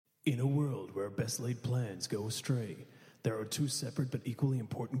In a world where best laid plans go astray, there are two separate but equally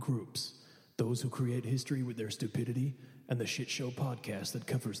important groups. Those who create history with their stupidity and the Shit Show podcast that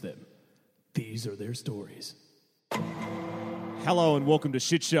covers them. These are their stories. Hello and welcome to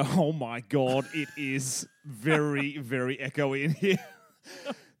Shit Show. Oh my God, it is very, very echoey in here.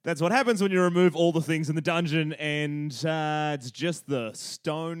 That's what happens when you remove all the things in the dungeon and it's just the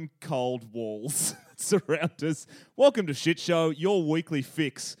stone cold walls that surround us. Welcome to Shit Show, your weekly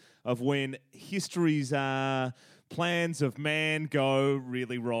fix of when history's plans of man go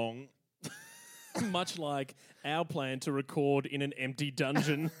really wrong. Much like our plan to record in an empty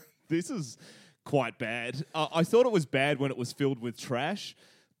dungeon. This is quite bad. I thought it was bad when it was filled with trash,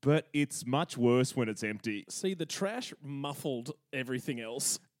 but it's much worse when it's empty. See, the trash muffled everything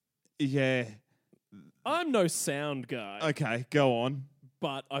else. Yeah. I'm no sound guy, Okay, go on.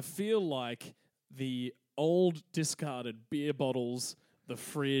 but I feel like the old discarded beer bottles, the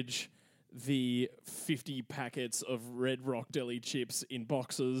fridge, the 50 packets of Red Rock Deli chips in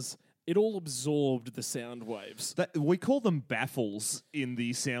boxes, it all absorbed the sound waves. We call them baffles in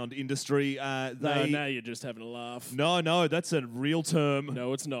the sound industry. No, now you're just having a laugh. No, that's a real term.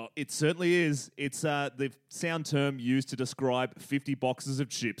 No, it's not. It certainly is. It's the sound term used to describe 50 boxes of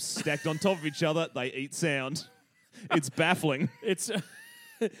chips stacked on top of each other. They eat sound. It's baffling. It's,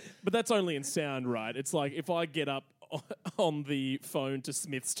 but that's only in sound, right? It's like if I get up on the phone to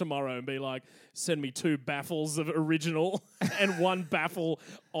Smith's tomorrow and be like, send me 2 baffles of original and 1 baffle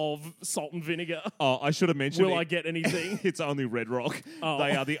of salt and vinegar. Oh, I should have mentioned Will I get anything? It's only Red Rock. Oh.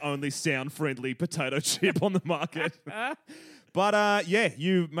 They are the only sound-friendly potato chip on the market. But yeah,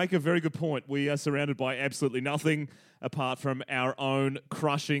 you make a very good point. We are surrounded by absolutely nothing apart from our own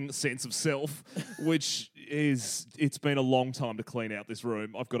crushing sense of self, which is, it's been a long time to clean out this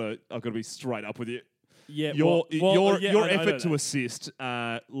room. I've got to be straight up with you. Yeah, Your I know effort to that. assist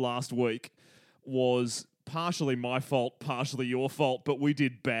last week was partially my fault, partially your fault, but we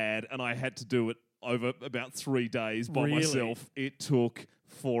did bad, and I had to do it over about 3 days by Really? myself. It took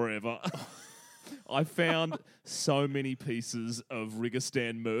forever. I found so many pieces of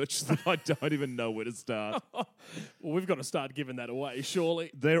Rigastan merch that I don't even know where to start. Well, we've got to start giving that away,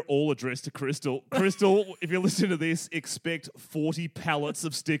 surely. They're all addressed to Crystal. Crystal, if you're listening to this, expect 40 pallets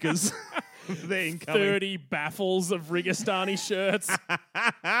of stickers. They're incoming. 30 baffles of Rigastani shirts.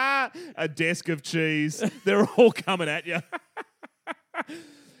 A desk of cheese. They're all coming at you.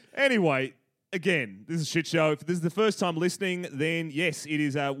 Anyway, again, this is Shit Show. If this is the first time listening, then yes, it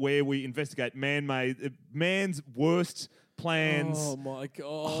is where we investigate man's worst plans. Oh my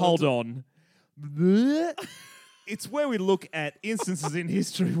God. Hold on. It's where we look at instances in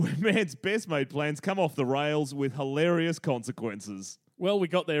history where man's best made plans come off the rails with hilarious consequences. Well, we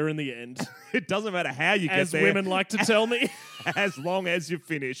got there in the end, It doesn't matter how you get as there. women like to tell me. As long as you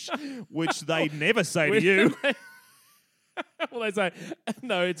finish, which they never say to you. Well, they say,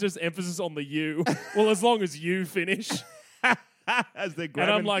 no, it's just emphasis on the you. Well, as long as you finish. As they're And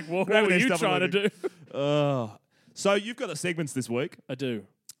grabbing, I'm like, well, what grabbing were their you stuff trying to and do? leaving. So you've got the segments this week. I do.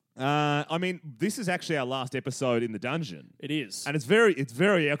 I mean, this is actually our last episode in the dungeon. It is. And it's very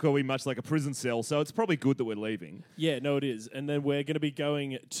echoey, much like a prison cell, so it's probably good that we're leaving. Yeah, no, it is. And then we're going to be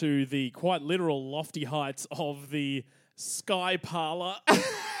going to the quite literal lofty heights of the Sky Parlor.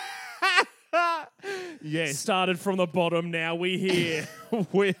 Yes. Started from the bottom, now we here.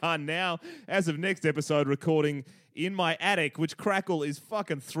 We are now, as of next episode, recording in my attic, which Crackle is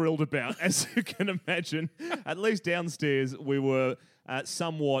fucking thrilled about, as you can imagine. At least downstairs, we were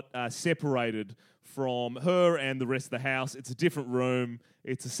somewhat separated from her and the rest of the house. It's a different room.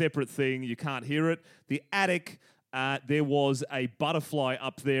 It's a separate thing. You can't hear it. The attic, there was a butterfly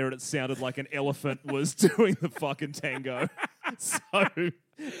up there, and it sounded like an elephant was doing the fucking tango. So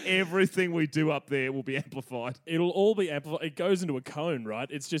everything we do up there will be amplified. It'll all be amplified. It goes into a cone, right?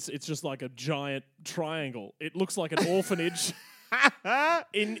 It's just like a giant triangle. It looks like an orphanage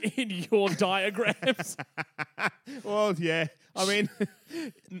in your diagrams. Well, yeah. I mean,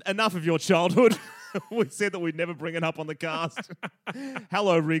 enough of your childhood. We said that we'd never bring it up on the cast.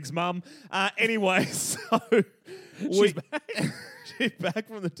 Hello, Riggs' mum. Anyway, so she's back. She's back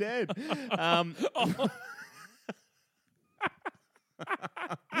from the dead.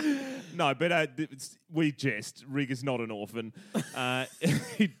 No, but we jest. Rig is not an orphan.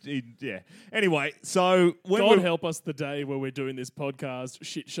 Yeah. Anyway, so when God help us the day where we're doing this podcast,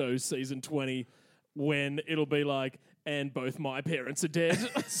 Shit Show Season 20, when it'll be like, and both my parents are dead.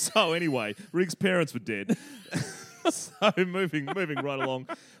 So anyway, Rig's parents were dead. So moving right along,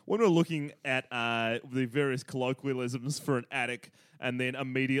 when we're looking at the various colloquialisms for an attic, and then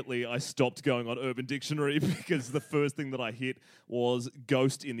immediately I stopped going on Urban Dictionary because the first thing that I hit was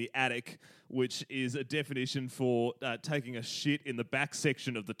ghost in the attic, which is a definition for taking a shit in the back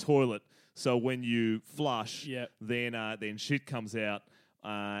section of the toilet. So when you flush, then shit comes out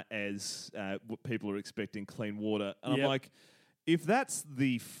as what people are expecting, clean water. And I'm like, if that's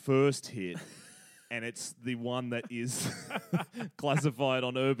the first hit and it's the one that is classified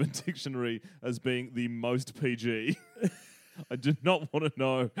on Urban Dictionary as being the most PG, I do not want to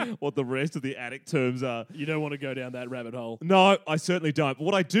know what the rest of the attic terms are. You don't want to go down that rabbit hole. No, I certainly don't. But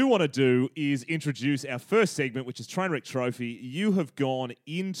what I do want to do is introduce our first segment, which is Trainwreck Trophy. You have gone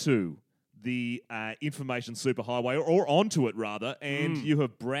into the information superhighway, or onto it rather, and you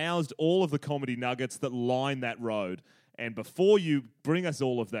have browsed all of the comedy nuggets that line that road. And before you bring us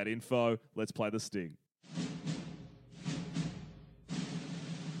all of that info, let's play the sting.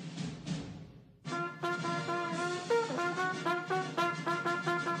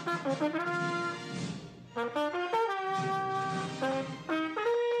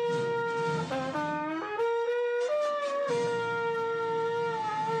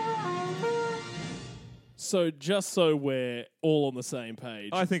 So just so we're all on the same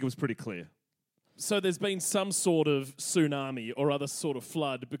page. I think it was pretty clear. So there's been some sort of tsunami or other sort of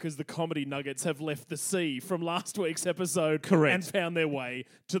flood because the comedy nuggets have left the sea from last week's episode. Correct. And found their way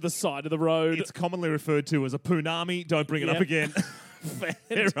to the side of the road. It's commonly referred to as a punami. Don't bring it up again.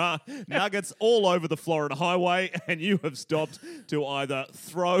 There are nuggets all over the Florida highway, and you have stopped to either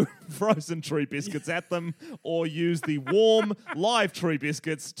throw frozen tree biscuits at them or use the warm, live tree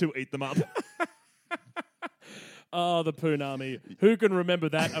biscuits to eat them up. Oh, the punami. Who can remember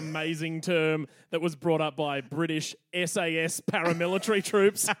that amazing term that was brought up by British SAS paramilitary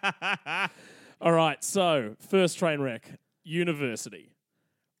troops? All right, so first train wreck, university.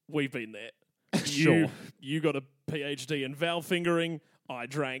 We've been there. Sure. You got a PhD in valve fingering. I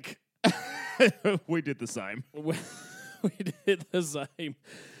drank. We did the same. We did the same.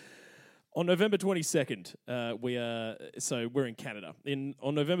 On November 22nd, we're in Canada.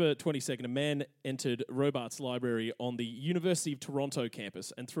 On November 22nd, a man entered Robarts Library on the University of Toronto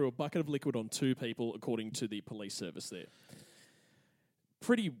campus and threw a bucket of liquid on 2 people, according to the police service there.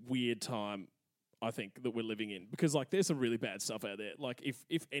 Pretty weird time, I think, that we're living in, because like there's some really bad stuff out there. Like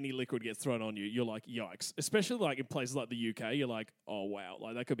if any liquid gets thrown on you, you're like, yikes. Especially like in places like the UK, you're like, oh wow,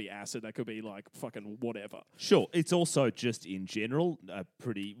 like that could be acid, that could be like fucking whatever. Sure, it's also just in general a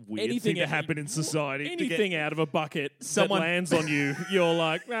pretty weird thing to happen in society. Anything out of a bucket that lands on you, you're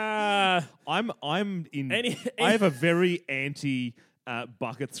like, ah. I have a very anti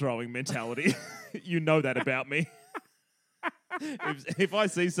bucket throwing mentality. You know that about me. If I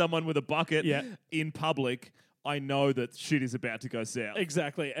see someone with a bucket in public, I know that shit is about to go south.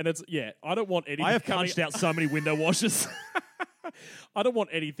 Exactly. And it's, I don't want anything. I have punched out so many window washers. I don't want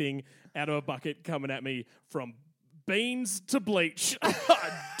anything out of a bucket coming at me from beans to bleach.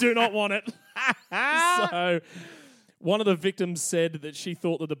 I do not want it. So, one of the victims said that she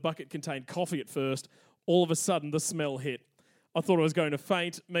thought that the bucket contained coffee at first. All of a sudden, the smell hit. I thought I was going to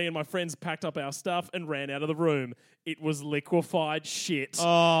faint. Me and my friends packed up our stuff and ran out of the room. It was liquefied shit.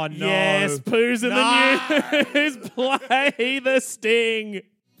 Oh, no. Yes, Pooh's in the news. Play the sting.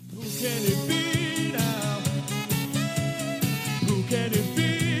 Who can it be now? Who can it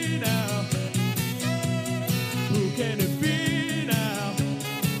be now? Who can it be now?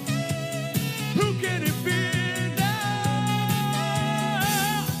 Who can it be now?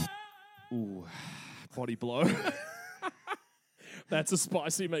 Ooh, body blow. That's a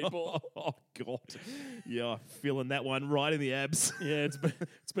spicy meatball. Oh, God. Yeah, feeling that one right in the abs. Yeah,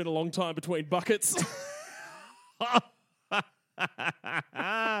 it's been a long time between buckets.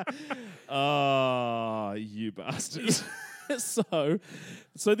 Oh, you bastard. So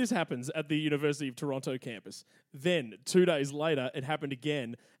this happens at the University of Toronto campus. Then, 2 days later, it happened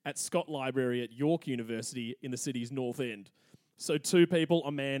again at Scott Library at York University in the city's north end. So 2 people,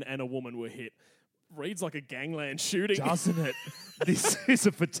 a man and a woman, were hit. Reads like a gangland shooting. Doesn't it? This is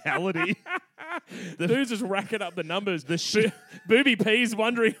a fatality. The dude's just racking up the numbers. Booby P's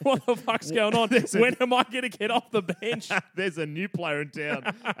wondering what the fuck's going on. When am I going to get off the bench? There's a new player in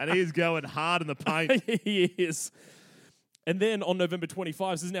town, and he's going hard in the paint. He is. And then on November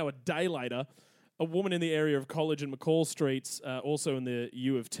 25, this is now a day later, a woman in the area of College and McCall Streets, also in the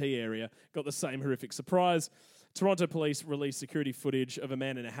U of T area, got the same horrific surprise. Toronto police released security footage of a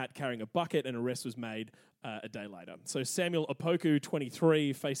man in a hat carrying a bucket, and arrest was made a day later. So Samuel Opoku,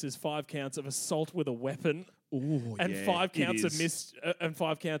 23, faces 5 counts of assault with a weapon Ooh, and yeah, 5 it counts of is. and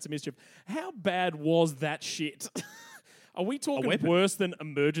 5 counts of mischief. How bad was that shit? Are we talking weapon. worse than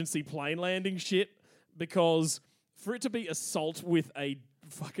emergency plane landing shit? Because for it to be assault with a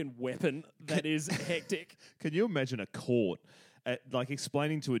fucking weapon, that is hectic. Can you imagine a court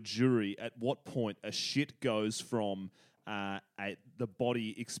explaining to a jury at what point a shit goes from the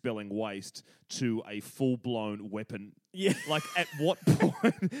body expelling waste to a full-blown weapon? Yeah. Like, at what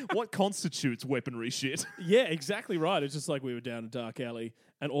point, what constitutes weaponry shit? Yeah, exactly right. It's just like we were down a dark alley,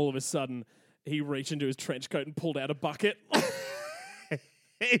 and all of a sudden, he reached into his trench coat and pulled out a bucket.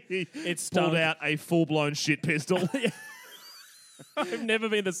 He It's pulled stunk. out a full-blown shit pistol. I've never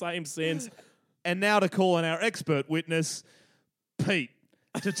been the same since. And now to call on our expert witness, Pete,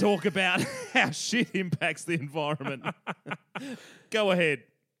 to talk about how shit impacts the environment. Go ahead.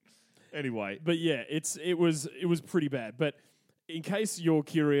 Anyway, But yeah, it was pretty bad. But in case you're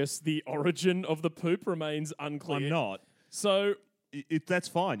curious, the origin of the poop remains unclear. I'm not. So That's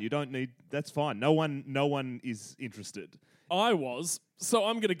fine. You don't need. That's fine. No one is interested. I was. So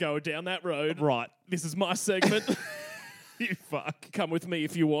I'm going to go down that road. Right. This is my segment. You fuck. Come with me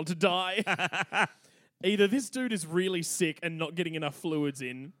if you want to die. Either this dude is really sick and not getting enough fluids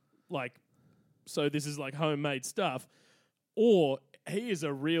in, so this is like homemade stuff, or he is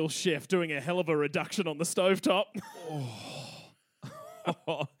a real chef doing a hell of a reduction on the stovetop.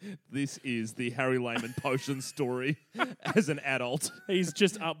 This is the Harry Lehman potion story as an adult. He's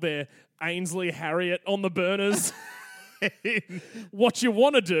just up there, Ainsley Harriet on the burners. What you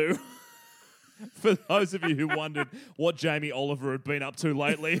want to do? For those of you who wondered what Jamie Oliver had been up to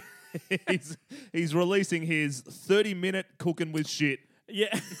lately, he's releasing his 30-minute cooking with shit.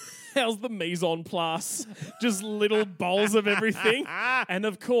 Yeah. How's the mise en place? Just little bowls of everything. And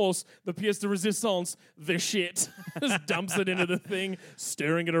of course, the pièce de résistance, the shit. Just dumps it into the thing,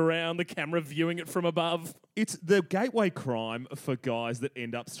 stirring it around, the camera viewing it from above. It's the gateway crime for guys that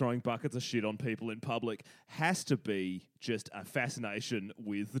end up throwing buckets of shit on people in public has to be just a fascination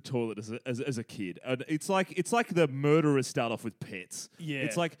with the toilet as a kid. And it's like the murderers start off with pets. Yeah.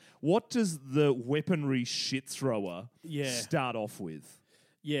 It's like, what does the weaponry shit thrower start off with?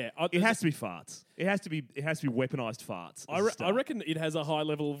 Yeah. It has to be farts. It has to be weaponized farts. I reckon it has a high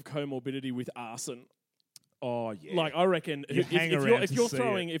level of comorbidity with arson. Oh yeah. Like I reckon You hang around to see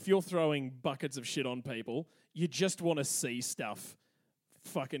if you're throwing buckets of shit on people, you just want to see stuff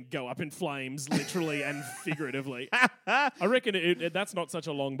fucking go up in flames, literally and figuratively. I reckon that's not such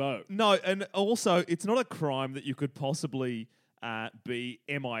a long bow. No, and also it's not a crime that you could possibly be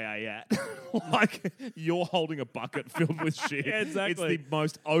MIA at. Like, you're holding a bucket filled with shit. Yeah, exactly. It's the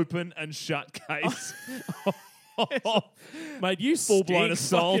most open and shut case. Mate, you Full-blown stink.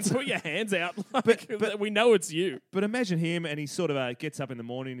 assault. Fucking put your hands out. But we know it's you. But imagine him, and he sort of gets up in the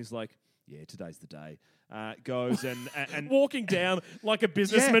morning and he's like, yeah, today's the day. Goes and Walking down like a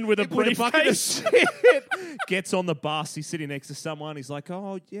businessman with a bucket of briefcase. shit. Gets on the bus. He's sitting next to someone. He's like,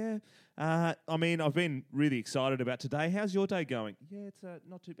 oh, yeah. I mean, I've been really excited about today. How's your day going? Yeah, it's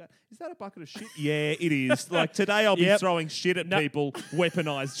not too bad. Is that a bucket of shit? Yeah, it is. Like, today I'll be throwing shit at people.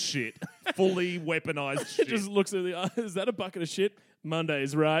 Weaponized shit. Fully weaponized shit. Just looks at the eye. Is that a bucket of shit?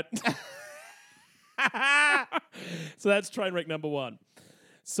 Monday's right. So that's train wreck number 1.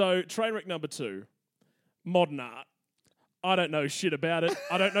 So train wreck number 2, modern art. I don't know shit about it.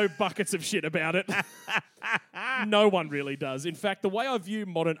 I don't know buckets of shit about it. No one really does. In fact, the way I view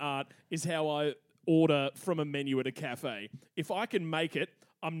modern art is how I order from a menu at a cafe. If I can make it,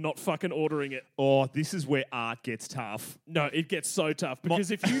 I'm not fucking ordering it. Oh, this is where art gets tough. No, it gets so tough.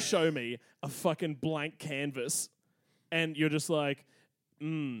 Because if you show me a fucking blank canvas and you're just like,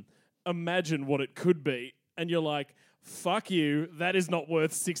 imagine what it could be. And you're like, fuck you, that is not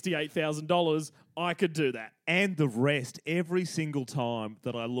worth $68,000. I could do that. And the rest, every single time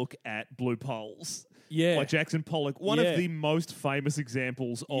that I look at Blue Poles Yeah. by Jackson Pollock, one Yeah. of the most famous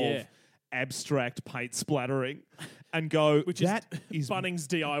examples of Yeah. abstract paint splattering, and go, Which that is is Bunnings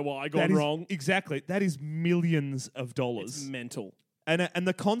DIY that gone is- wrong. Exactly. That is millions of It's dollars. mental. And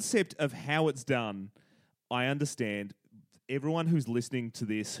the concept of how it's done, I understand. Everyone who's listening to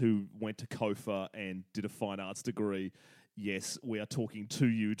this who went to COFA and did a fine arts degree, yes, we are talking to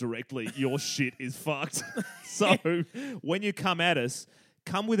you directly. Your shit is fucked. So when you come at us,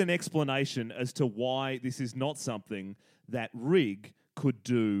 come with an explanation as to why this is not something that Rig could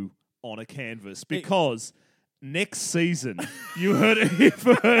do on a canvas. Because next season, you heard it here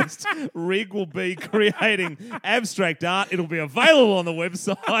first, Rig will be creating abstract art. It'll be available on the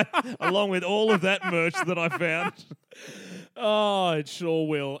website along with all of that merch that I found. Oh, it sure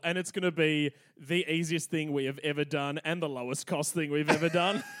will. And it's going to be the easiest thing we have ever done and the lowest cost thing we've ever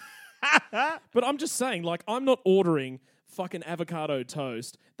done. But I'm just saying, like, I'm not ordering fucking avocado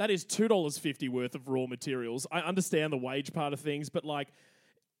toast. That is $2.50 worth of raw materials. I understand the wage part of things, but, like,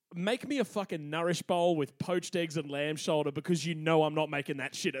 make me a fucking Nourish bowl with poached eggs and lamb shoulder because you know I'm not making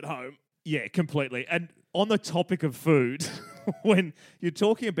that shit at home. Yeah, completely. And on the topic of food, when you're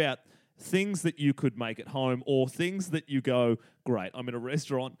talking about things that you could make at home or things that you go, great, I'm in a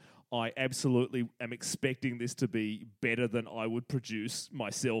restaurant, I absolutely am expecting this to be better than I would produce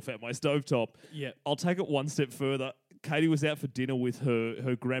myself at my stovetop. Yeah. I'll take it one step further. Katie was out for dinner with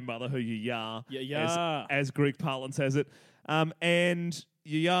her grandmother, her yaya, as Greek parlance has it, and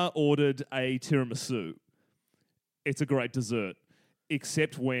yaya ordered a tiramisu. It's a great dessert,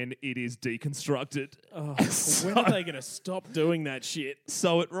 except when it is deconstructed. Oh, when are they going to stop doing that shit?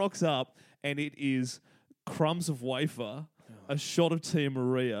 So it rocks up, and it is crumbs of wafer, a shot of Tia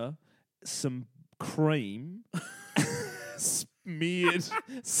Maria, some cream, smeared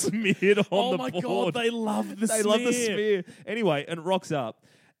on Oh the my board. God, they love the They smear. love the smear. Anyway, and it rocks up,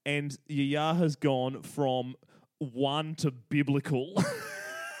 and Yaya has gone from one to biblical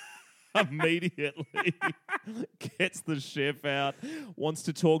immediately. Gets the chef out, wants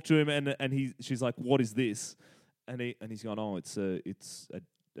to talk to him, and she's like, "What is this?" And he's gone, "Oh, it's a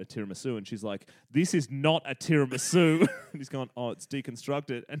tiramisu," and she's like, "This is not a tiramisu." And he's gone, "Oh, it's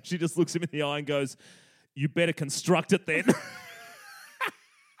deconstructed," and she just looks him in the eye and goes, "You better construct it then."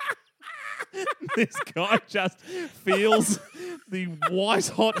 This guy just feels the white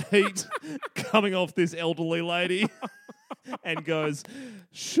hot heat coming off this elderly lady and goes,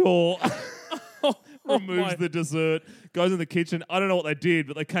 "Sure." Removes the dessert, goes in the kitchen. I don't know what they did,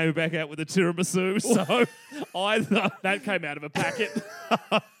 but they came back out with a tiramisu. So either That came out of a packet.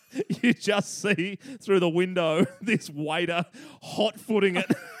 you just see through the window this waiter hot-footing it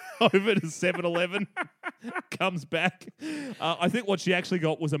over to 7-Eleven, comes back. I think what she actually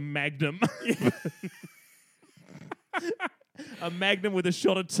got was a Magnum. A Magnum with a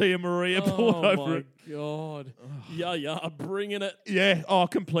shot of Tia Maria poured over it. Oh, my God. Yeah, bringing it. Yeah, oh,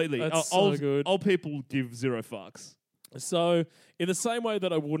 completely. That's so good. Old people give zero fucks. So, in the same way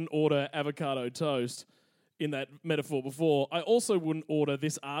that I wouldn't order avocado toast in that metaphor before, I also wouldn't order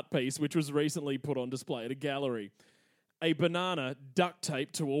this art piece, which was recently put on display at a gallery. A banana duct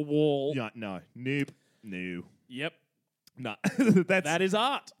taped to a wall. Yeah, no. Yep. No. That is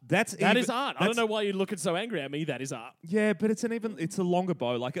art. That is art. I don't know why you're looking so angry at me. That is art. Yeah, but it's a longer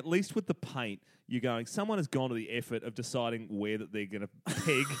bow. Like, at least with the paint, you're going, someone has gone to the effort of deciding where that they're going to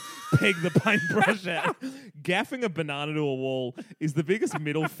peg the paintbrush at. Gaffing a banana to a wall is the biggest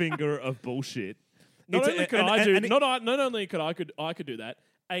middle finger of bullshit. Not only could I could do that,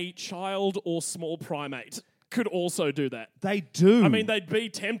 a child or small primate could also do that. They do. I mean, they'd be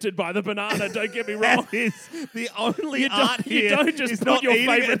tempted by the banana, don't get me wrong. That is the only art here. You don't just is put not your eating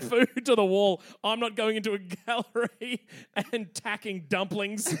favourite it. food to the wall. I'm not going into a gallery and tacking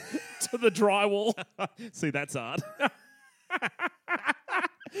dumplings to the drywall. See, that's art.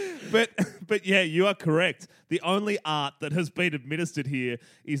 But yeah, you are correct. The only art that has been administered here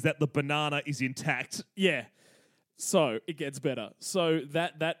is that the banana is intact. Yeah. So it gets better. So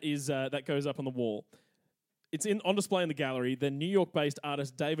that goes up on the wall. It's on display in the gallery. Then New York-based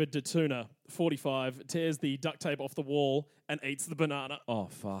artist David DeTuna, 45, tears the duct tape off the wall and eats the banana. Oh,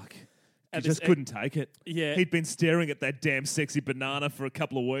 fuck. He And just this- couldn't take it. Yeah. He'd been staring at that damn sexy banana for a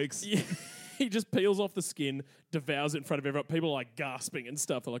couple of weeks. Yeah. He just peels off the skin, devours it in front of everyone. People are like gasping and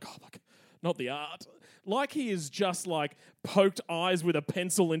stuff. They're like, oh my God, not the art. Like he is just like poked eyes with a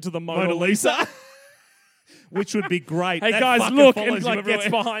pencil into the Mona Lisa. Which would be great. Hey That guys, fucker look, follows and you like gets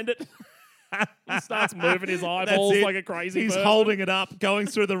everywhere. behind it. He starts moving his That's eyeballs it. like a crazy He's person. holding it up, going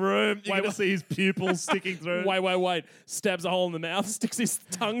through the room. You Wait, can see his pupils sticking through. Wait. Stabs a hole in the mouth, sticks his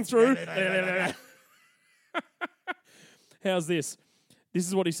tongue through. How's this? This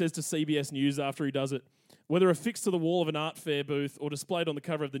is what he says to CBS News after he does it. Whether affixed to the wall of an art fair booth or displayed on the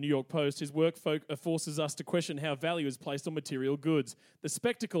cover of the New York Post, his work forces us to question how value is placed on material goods. The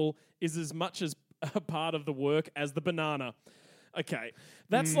spectacle is as much as a part of the work as the banana. Okay,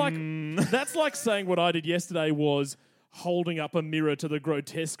 that's like saying what I did yesterday was holding up a mirror to the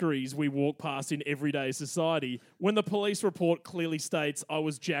grotesqueries we walk past in everyday society when the police report clearly states I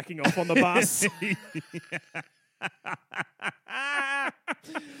was jacking off on the bus.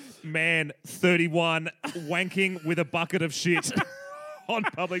 Man, 31, wanking with a bucket of shit on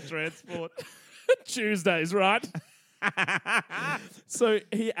public transport. Tuesdays, right? So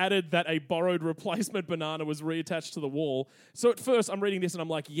he added that a borrowed replacement banana was reattached to the wall. So at first I'm reading this and I'm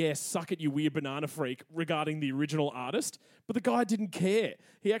like, yes, suck it, you weird banana freak, regarding the original artist. But the guy didn't care.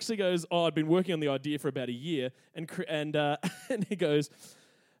 He actually goes, I'd been working on the idea for about a year. And he goes,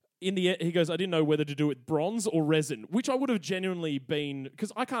 in the end, he goes, I didn't know whether to do it with bronze or resin, which I would have genuinely been,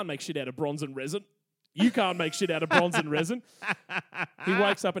 because I can't make shit out of bronze and resin. You can't make shit out of bronze and resin. He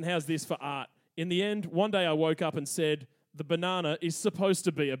wakes up and how's this for art? In the end, one day I woke up and said, the banana is supposed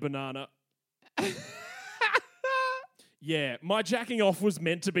to be a banana. Yeah, my jacking off was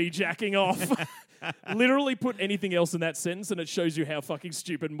meant to be jacking off. Literally put anything else in that sentence and it shows you how fucking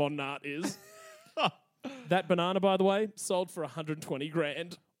stupid modern art is. That banana, by the way, sold for 120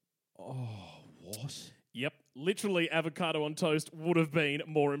 grand. Oh, what? Yep, literally avocado on toast would have been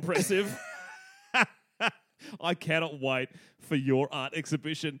more impressive. I cannot wait for your art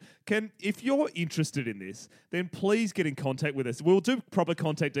exhibition. If you're interested in this, then please get in contact with us. We'll do proper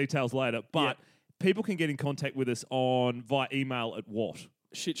contact details later, but people can get in contact with us via email at what?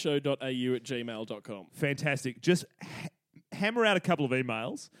 shitshow.au@gmail.com. Fantastic. Just hammer out a couple of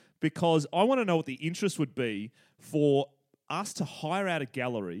emails because I want to know what the interest would be for us to hire out a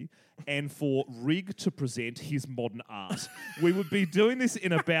gallery and for Rig to present his modern art. We would be doing this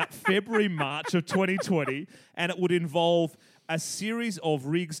in about February, March of 2020, and it would involve a series of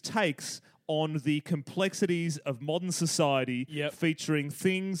Rig's takes on the complexities of modern society, featuring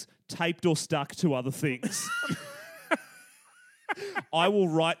things taped or stuck to other things. I will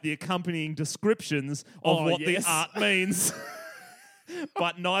write the accompanying descriptions of what the art means.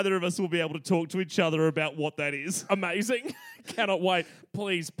 But neither of us will be able to talk to each other about what that is. Amazing. Cannot wait.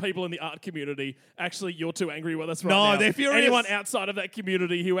 Please, people in the art community, actually, you're too angry with us right now. No, they're furious. Anyone outside of that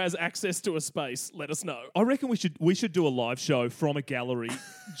community who has access to a space, let us know. I reckon we should do a live show from a gallery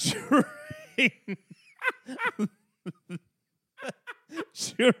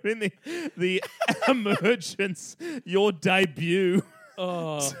during the emergence, your debut.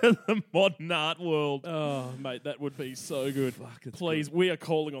 To the modern art world. Oh, mate, that would be so good. Please, we are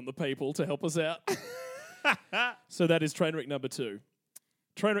calling on the people to help us out. So that is Trainwreck number 2.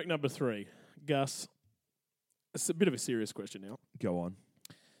 Trainwreck number 3. Gus, it's a bit of a serious question now. Go on.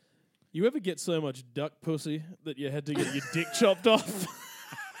 You ever get so much duck pussy that you had to get your dick chopped off?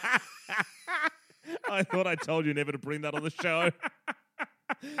 I thought I told you never to bring that on the show.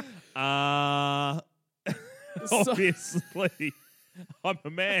 Obviously. I'm a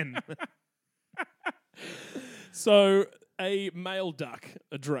man. So, a male duck,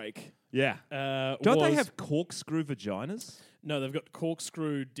 a drake. Yeah. Don't they have corkscrew vaginas? No, they've got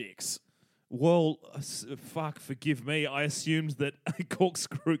corkscrew dicks. Well, forgive me. I assumed that a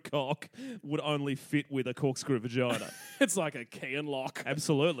corkscrew cock would only fit with a corkscrew vagina. It's like a key and lock.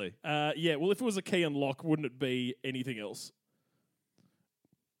 Absolutely. Yeah, well, if it was a key and lock, wouldn't it be anything else?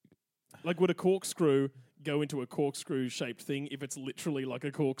 Like, would a corkscrew go into a corkscrew-shaped thing if it's literally like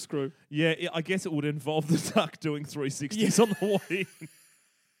a corkscrew? Yeah, I guess it would involve the duck doing 360s on the way in.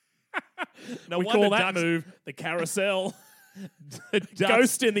 No, we call that move the carousel.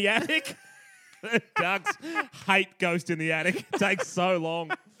 Ghost in the attic. Ducks hate Ghost in the Attic. It takes so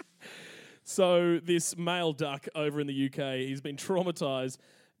long. So this male duck over in the UK, he's been traumatised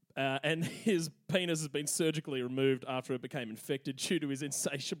and his penis has been surgically removed after it became infected due to his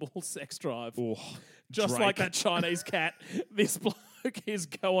insatiable sex drive. Oh, just like that Chinese cat, this bloke is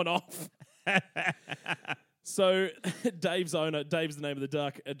going off. So Dave's owner, Dave's the name of the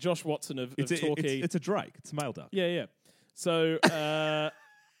duck, Josh Watson of Torquay. It's a drake. It's a male duck. Yeah. So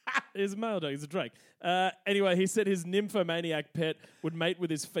he's a male duck. He's a drake. Anyway, he said his nymphomaniac pet would mate with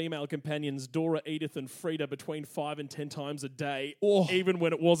his female companions Dora, Edith, and Frida between 5 and 10 times a day, even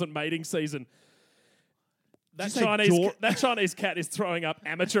when it wasn't mating season. That Chinese cat is throwing up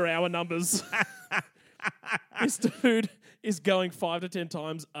amateur hour numbers. This dude is going 5 to 10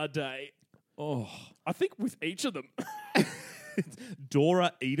 times a day. Oh, I think with each of them.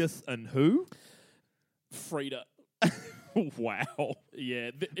 Dora, Edith, and who? Frida. Wow.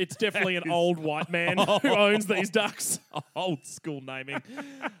 Yeah, it's definitely an old white man who owns these ducks. Old school naming.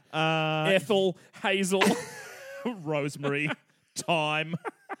 Ethel, Hazel, Rosemary, thyme,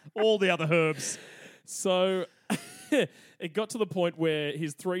 all the other herbs. So it got to the point where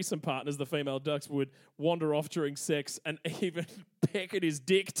his threesome partners, the female ducks, would wander off during sex and even peck at his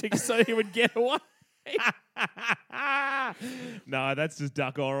dick so he would get away. No, that's just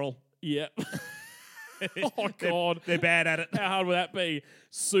duck oral. Yeah. Oh, God. They're bad at it. How hard would that be?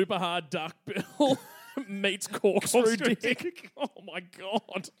 Super hard duck bill meets corkscrew dick. Oh, my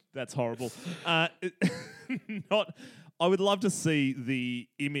God. That's horrible. I would love to see the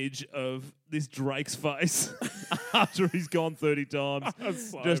image of this Drake's face after he's gone 30 times.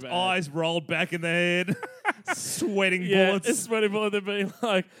 So Just bad. eyes rolled back in the head, sweating Yeah, bullets. it's sweating bullet. They'd be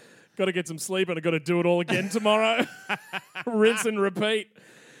like, got to get some sleep and I've got to do it all again tomorrow. Rinse and repeat.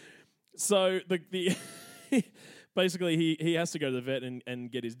 So the basically he has to go to the vet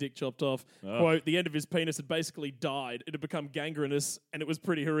and get his dick chopped off. Quote, the end of his penis had basically died. It had become gangrenous and it was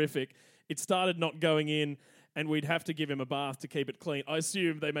pretty horrific. It started not going in and we'd have to give him a bath to keep it clean. I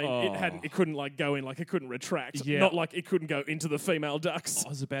assume they made it couldn't like go in, like it couldn't retract. Yeah. Not like it couldn't go into the female ducts I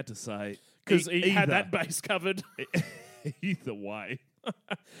was about to say. because he had either- that base covered. Either way.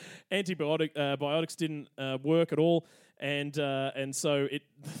 Biotics didn't work at all, and so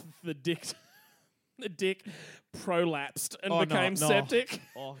the dick prolapsed and became septic.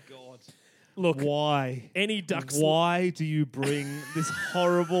 Oh, God. Look, Why? any ducks. Why do you bring this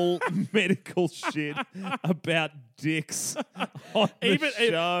horrible medical shit about dicks on Even the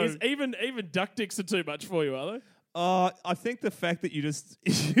show? even duck dicks are too much for you, are they? I think the fact that you just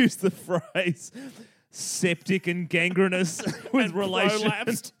used the phrase septic and gangrenous with And relation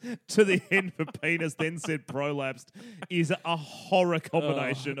prolapsed. to the end of a penis, then said prolapsed, is a horror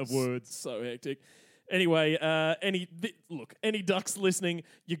combination of words. So hectic. Anyway, any ducks listening,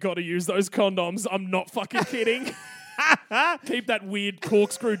 you got to use those condoms. I'm not fucking kidding. Keep that weird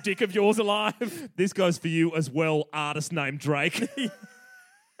corkscrew dick of yours alive. This goes for you as well, artist named Drake.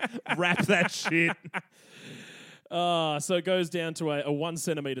 Wrap that shit. So it goes down to a 1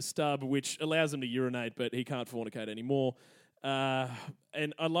 centimetre stub, which allows him to urinate, but he can't fornicate anymore.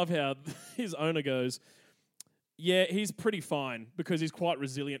 And I love how his owner goes, yeah, he's pretty fine because he's quite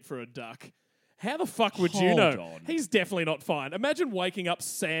resilient for a duck. How the fuck would you Hold know? on. He's definitely not fine. Imagine waking up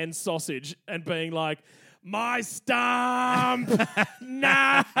sans sausage and being like, my stump!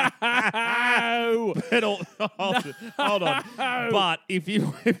 No! But hold on. But if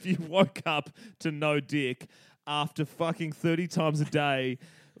you woke up to no dick after fucking 30 times a day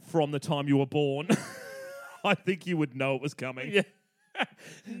from the time you were born, I think you would know it was coming. Yeah.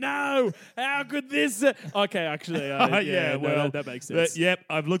 No! How could this... Okay, actually, Yeah, well, that makes sense. But, yep,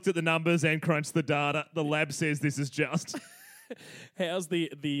 I've looked at the numbers and crunched the data. The lab says this is just. How's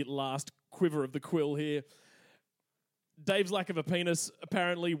the last quiver of the quill here? Dave's lack of a penis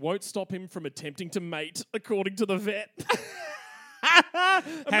apparently won't stop him from attempting to mate, according to the vet.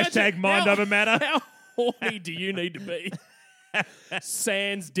 Hashtag mind over matter. How horny do you need to be?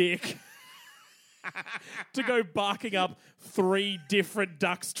 Sans dick. To go barking up 3 different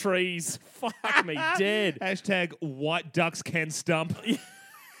ducks' trees. Fuck me dead. Hashtag white ducks can stump.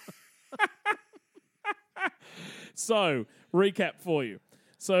 So, recap for you.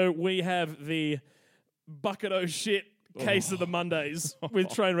 So, we have the bucket o' shit case of the Mondays with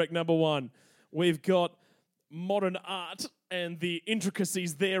Trainwreck number 1. We've got modern art and the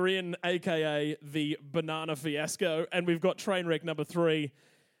intricacies therein, aka the banana fiasco. And we've got Trainwreck number 3,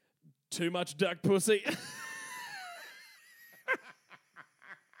 too much duck pussy.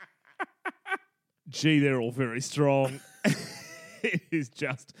 Gee, they're all very strong. It is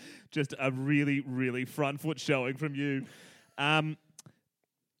just a really, really front foot showing from you.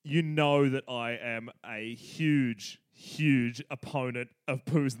 You know that I am a huge, huge opponent of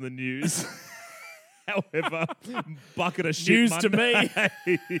poos in the news. However, bucket of shit News to me.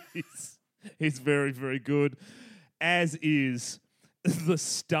 is very, very good. As is the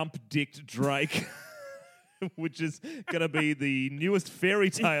stump-dicked Drake, which is going to be the newest fairy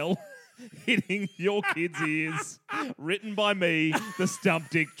tale hitting your kids' ears. Written by me, the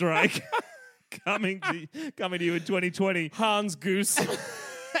stump-dick Drake. Coming to you in 2020. Hans Goose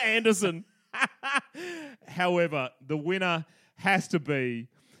Anderson. However, the winner has to be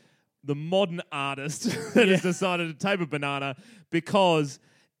the modern artist that has decided to tape a banana because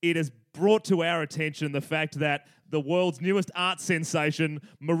it has brought to our attention the fact that the world's newest art sensation,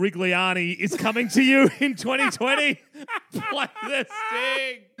 Morigliani, is coming to you in 2020. Play the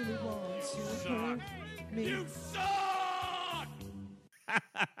sting. You suck!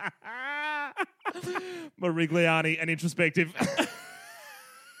 Morigliani and introspective.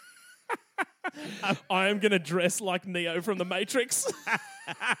 I am going to dress like Neo from The Matrix.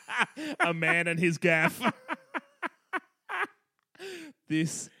 A man and his gaff.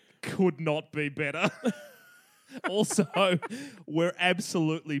 This could not be better. Also, we're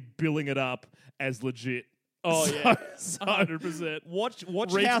absolutely billing it up as legit. Oh, yeah. So 100%. watch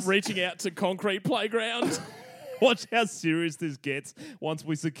how Reaching out to Concrete Playground. watch how serious this gets once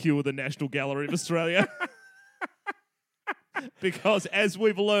we secure the National Gallery of Australia. Because as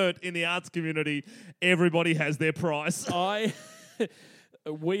we've learnt in the arts community, everybody has their price.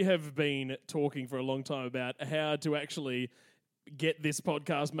 we have been talking for a long time about how to actually get this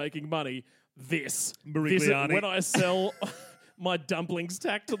podcast making money. This Mirigliani. when I sell my dumplings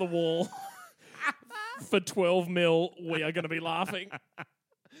tacked to the wall for 12 mil, we are going to be laughing.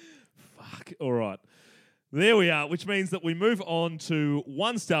 Fuck. All right. There we are, which means that we move on to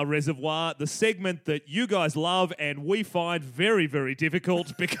One Star Reservoir, the segment that you guys love and we find very, very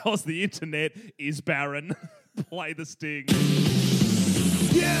difficult because the internet is barren. Play the sting.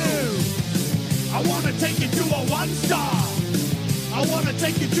 I want to take you to a 1 star. I want to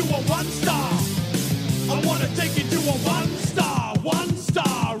take you to a 1 star. I want to take you to a 1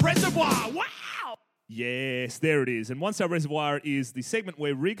 star reservoir. Wow. Yes, there it is. And One Star Reservoir is the segment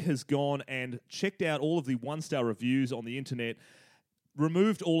where Rig has gone and checked out all of the 1-star reviews on the internet,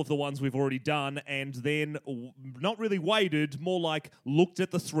 removed all of the ones we've already done, and then not really waited, more like looked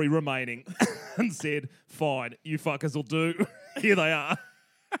at the 3 remaining and said, fine, you fuckers will do. Here they are.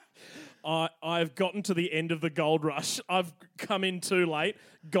 I've gotten to the end of the gold rush. I've come in too late,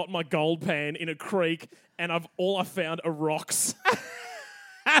 got my gold pan in a creek, and all I found are rocks.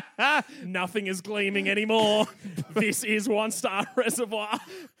 Nothing is gleaming anymore. This is 1 Star Reservoir.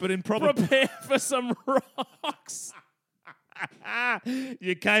 But in proper... Prepare for some rocks.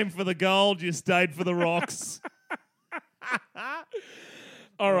 You came for the gold, you stayed for the rocks.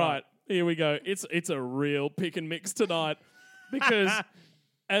 All right, here we go. It's a real pick and mix tonight because,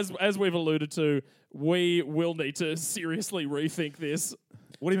 as we've alluded to, we will need to seriously rethink this.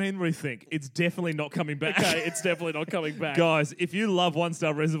 What do you mean rethink? It's definitely not coming back. Okay, it's definitely not coming back. Guys, if you love 1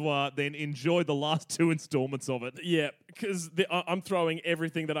 Star Reservoir, then enjoy the last 2 installments of it. Yeah, because I'm throwing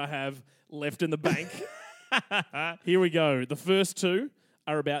everything that I have left in the bank. Here we go. The first 2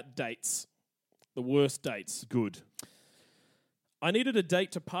 are about dates. The worst dates. Good. I needed a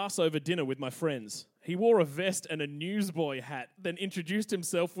date to pass over dinner with my friends. He wore a vest and a newsboy hat, then introduced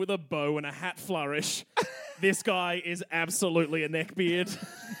himself with a bow and a hat flourish. This guy is absolutely a neckbeard.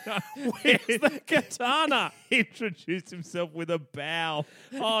 Where's the katana? He introduced himself with a bow.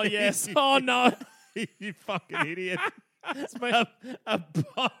 Oh, yes. Oh, no. You fucking idiot. A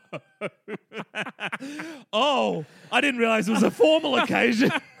bow. Oh, I didn't realize it was a formal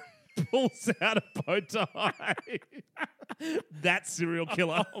occasion. Pulls out a bow tie. That serial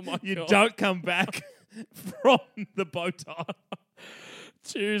killer. Oh my you God. don't come back from the bow tie.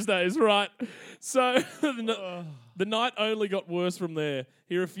 Tuesdays, right. So the night only got worse from there.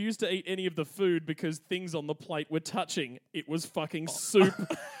 He refused to eat any of the food because things on the plate were touching. It was fucking soup.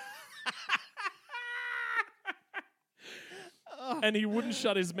 And he wouldn't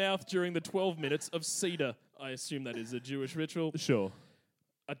shut his mouth during the 12 minutes of Seder. I assume that is a Jewish ritual. Sure.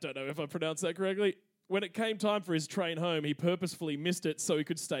 I don't know if I pronounced that correctly. When it came time for his train home, he purposefully missed it so he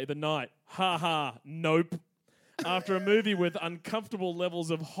could stay the night. Ha ha, nope. After a movie with uncomfortable levels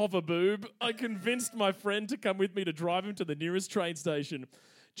of hover boob, I convinced my friend to come with me to drive him to the nearest train station.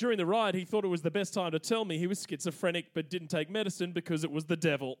 During the ride, he thought it was the best time to tell me he was schizophrenic but didn't take medicine because it was the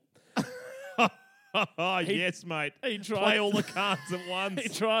devil. Yes, mate. He tried. Play all the cards at once. He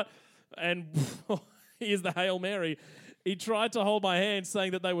tried, and here's the Hail Mary. He tried to hold my hand,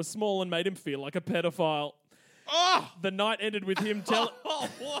 saying that they were small and made him feel like a pedophile. Oh! The night ended with him telling... Oh,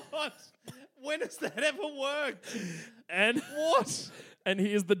 what? When has that ever worked? And What? And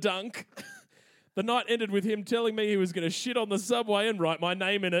here's the dunk. The night ended with him telling me he was going to shit on the subway and write my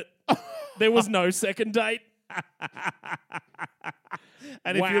name in it. There was no second date.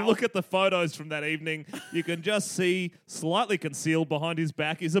 And if you Wow. look at the photos from that evening, you can just see slightly concealed behind his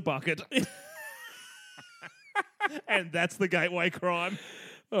back is a bucket. And that's the gateway crime.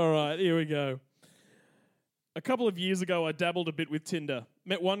 All right, here we go. A couple of years ago, I dabbled a bit with Tinder.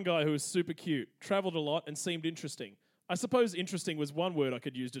 Met one guy who was super cute, travelled a lot, and seemed interesting. I suppose interesting was one word I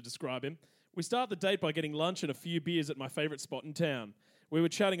could use to describe him. We start the date by getting lunch and a few beers at my favourite spot in town. We were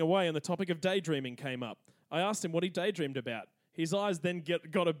chatting away and the topic of daydreaming came up. I asked him what he daydreamed about. His eyes then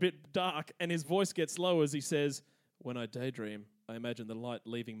got a bit dark and his voice gets low as he says, "When I daydream, I imagine the light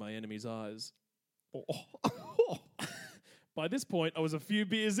leaving my enemy's eyes." By this point, I was a few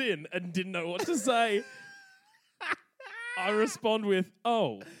beers in and didn't know what to say. I respond with,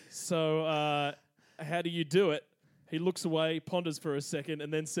 "Oh, so how do you do it?" He looks away, ponders for a second,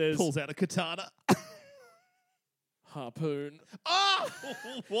 and then says, Pulls out a katana. "Harpoon." Oh!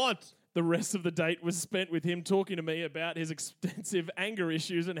 What? The rest of the date was spent with him talking to me about his extensive anger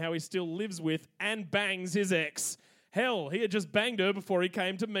issues and how he still lives with and bangs his ex. Hell, he had just banged her before he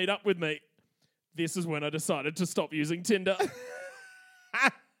came to meet up with me. This is when I decided to stop using Tinder.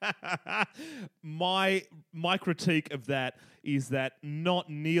 My critique of that is that not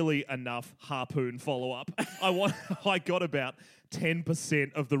nearly enough harpoon follow-up. I got about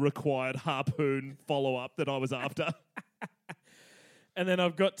 10% of the required harpoon follow-up that I was after. And then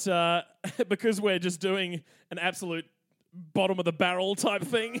I've got, because we're just doing an absolute bottom of the barrel type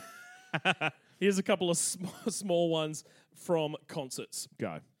thing, here's a couple of small ones from concerts.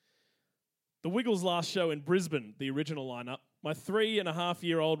 Go. The Wiggles' last show in Brisbane, the original lineup, my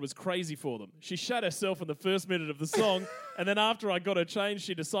 3.5-year-old was crazy for them. She shat herself in the first minute of the song, and then after I got her changed,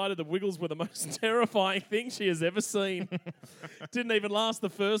 she decided the Wiggles were the most terrifying thing she has ever seen. Didn't even last the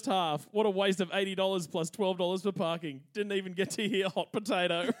first half. What a waste of $80 plus $12 for parking. Didn't even get to hear Hot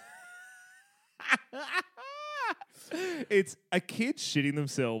Potato. It's a kid shitting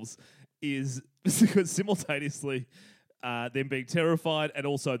themselves is simultaneously them being terrified and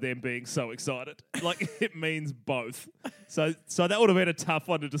also them being so excited. Like, it means both. So that would have been a tough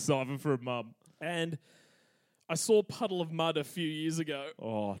one to decipher for a mum. And I saw Puddle of Mud a few years ago.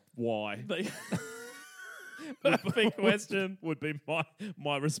 Oh, why? Big question. Would be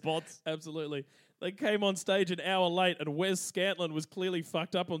my response. Absolutely. They came on stage an hour late and Wes Scantlin was clearly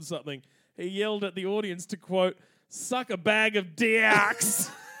fucked up on something. He yelled at the audience to, quote, suck a bag of dicks.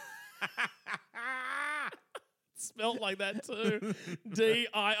 Spelt like that too.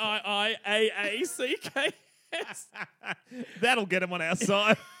 DIIIAACKS. That'll get him on our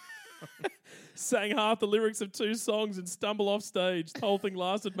side. Sang half the lyrics of 2 songs and stumble off stage. The whole thing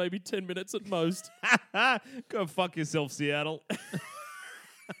lasted maybe 10 minutes at most. Go fuck yourself, Seattle.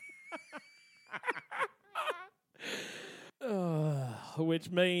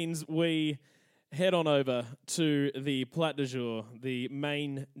 Which means we head on over to the plat du jour, the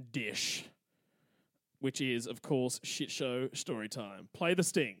main dish, which is, of course, shit show story time. Play the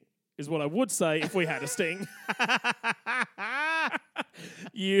sting, is what I would say if we had a sting.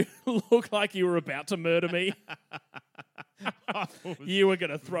 You look like you were about to murder me. You were going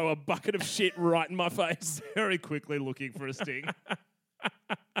to throw a bucket of shit right in my face. Very quickly looking for a sting.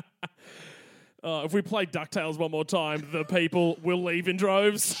 If we play DuckTales one more time, the people will leave in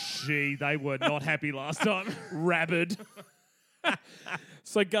droves. Gee, they were not happy last time. Rabid.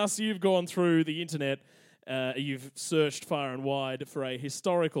 So, Gus, you've gone through the internet. You've searched far and wide for a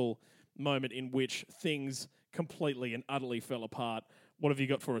historical moment in which things completely and utterly fell apart. What have you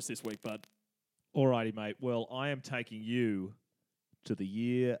got for us this week, bud? Alrighty, mate. Well, I am taking you to the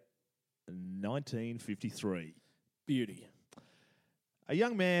year 1953. Beauty. A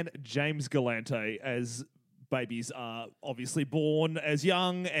young man, James Galante, as babies are obviously born as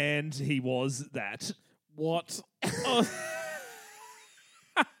young, and he was that. What? Oh.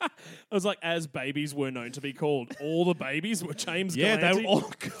 I was like, as babies were known to be called. All the babies were James Galante. Yeah, they were all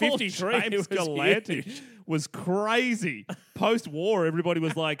called 53. James Galante was crazy. Post-war, everybody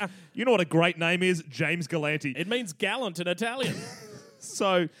was like, you know what a great name is? James Galante. It means gallant in Italian.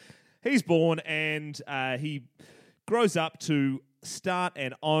 So he's born and he grows up to start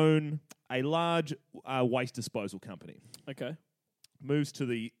and own a large waste disposal company. Okay. Moves to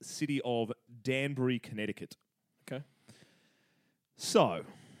the city of Danbury, Connecticut. Okay. So,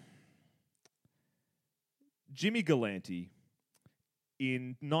 Jimmy Galante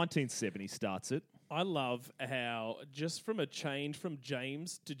in 1970 starts it. I love how just from a change from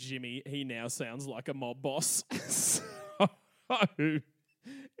James to Jimmy, he now sounds like a mob boss. So,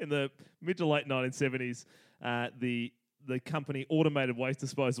 in the mid to late 1970s, the company Automated Waste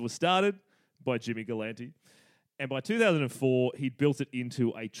Disposal was started by Jimmy Galante. And by 2004, he'd built it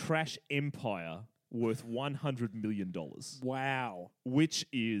into a trash empire worth $100 million. Wow. Which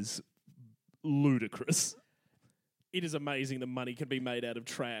is ludicrous. It is amazing the money can be made out of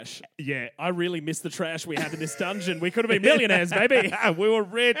trash. Yeah. I really miss the trash we had in this dungeon. We could have been millionaires, baby. We were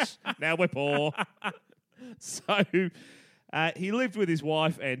rich. Now we're poor. So he lived with his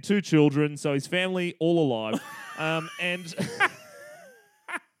wife and 2 children, so his family all alive. And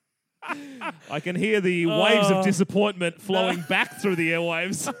I can hear the waves of disappointment flowing back through the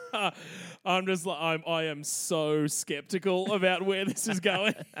airwaves. I'm just like, I am so skeptical about where this is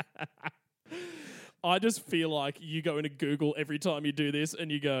going. I just feel like you go into Google every time you do this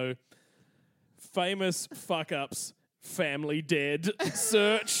and you go, famous fuck-ups, family dead,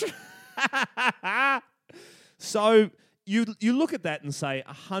 search. So you look at that and say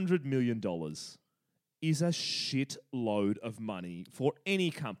 $100 million is a shit load of money for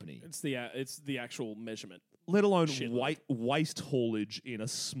any company. It's the actual measurement. Let alone waste haulage in a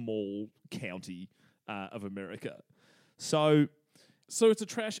small county of America. So it's a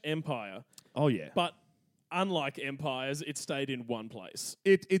trash empire. Oh yeah, but unlike empires, it stayed in one place.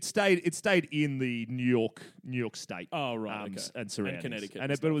 It stayed in the New York State. Oh right, okay. And surroundings, and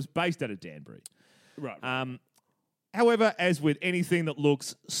Connecticut, but it was based out of Danbury. Right. However, as with anything that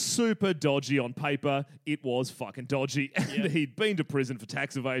looks super dodgy on paper, it was fucking dodgy. And he'd been to prison for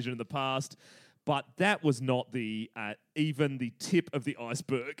tax evasion in the past. But that was not even the tip of the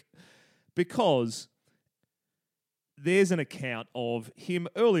iceberg. Because there's an account of him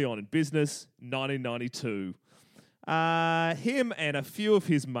early on in business, 1992. Him and a few of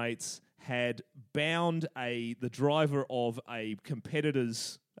his mates had bound the driver of a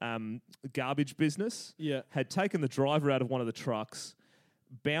competitor's garbage business, had taken the driver out of one of the trucks,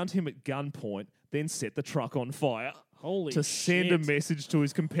 bound him at gunpoint, then set the truck on fire. Holy to shit. send a message to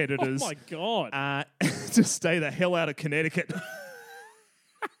his competitors. Oh my God. To stay the hell out of Connecticut.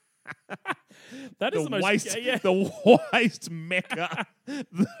 That is the most... the waste mecca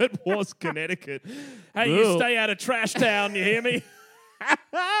that was Connecticut. Hey, you stay out of Trash Town, you hear me?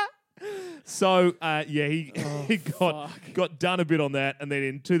 So, he got done a bit on that. And then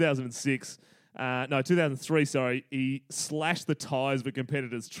in 2003, he slashed the tyres of a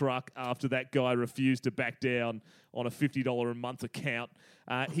competitor's truck after that guy refused to back down on a $50 a month account.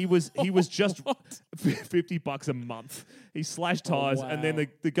 He was just $50 a month. He slashed tyres and then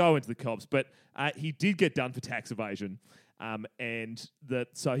the guy went to the cops. But he did get done for tax evasion.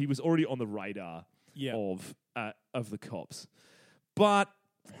 So he was already on the radar of the cops. But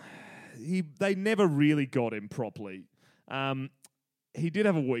they never really got him properly. He did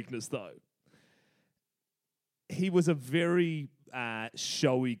have a weakness, though. He was a very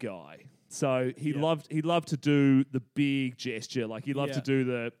showy guy. So he loved to do the big gesture, like he loved to do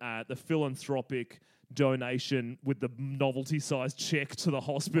the philanthropic donation with the novelty-sized check to the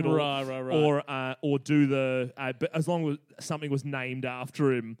hospital, right. or do but as long as something was named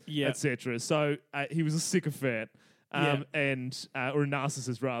after him, etc. So he was a sycophant, or a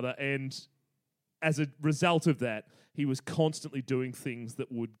narcissist rather, and as a result of that, he was constantly doing things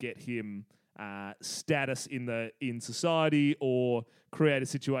that would get him status in society, or create a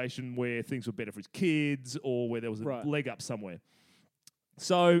situation where things were better for his kids, or where there was a leg up somewhere.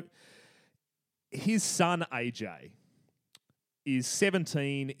 So his son AJ is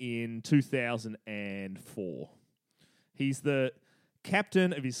 17 in 2004. He's the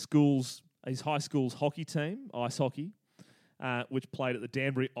captain of his high school's hockey team, ice hockey, which played at the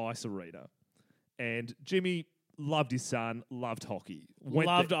Danbury Ice Arena. And Jimmy loved his son, loved hockey.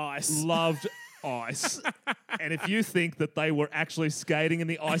 Loved ice. Loved ice. And if you think that they were actually skating in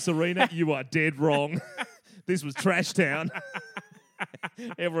the ice arena, you are dead wrong. This was Trash Town.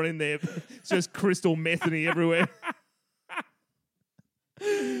 Everyone in there, it's just crystal methany everywhere.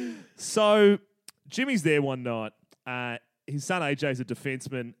 So Jimmy's there one night. His son AJ's a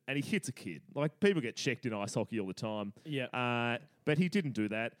defenseman, and he hits a kid. Like, people get checked in ice hockey all the time. Yeah. But he didn't do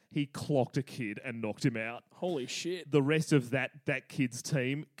that. He clocked a kid and knocked him out. Holy shit. The rest of that kid's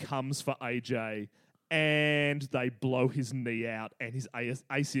team comes for AJ, and they blow his knee out, and his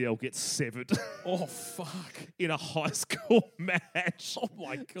ACL gets severed. Oh, fuck. In a high school match. Oh,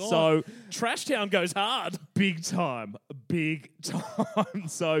 my God. So Trash Town goes hard. Big time.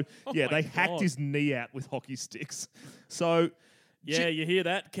 So, they my hacked God. his knee out with hockey sticks. So... Yeah, you hear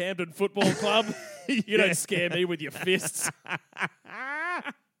that, Camden Football Club? You don't scare me with your fists.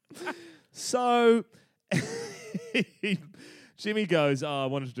 So Jimmy goes, I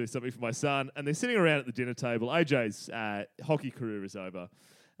wanted to do something for my son. And they're sitting around at the dinner table. AJ's hockey career is over.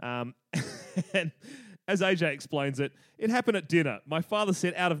 And as AJ explains it, it happened at dinner. My father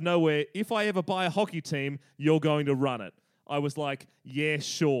said out of nowhere, if I ever buy a hockey team, you're going to run it. I was like, yeah,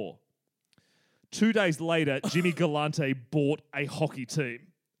 sure. 2 days later, Jimmy Galante bought a hockey team.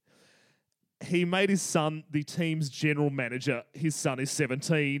 He made his son the team's general manager. His son is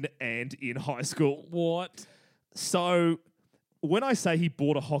 17 and in high school. What? So when I say he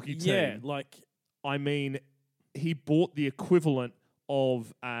bought a hockey team, I mean he bought the equivalent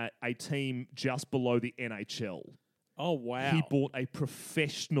of a team just below the NHL. Oh, wow. He bought a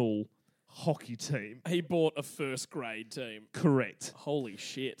professional hockey team. He bought a first grade team. Correct. Holy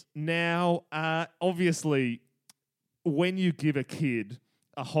shit. Now, obviously, when you give a kid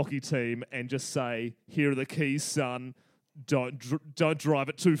a hockey team and just say, here are the keys, son, don't drive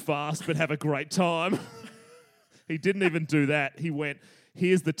it too fast, but have a great time. He didn't even do that. He went,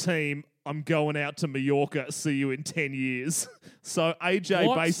 here's the team, I'm going out to Mallorca, see you in 10 years. So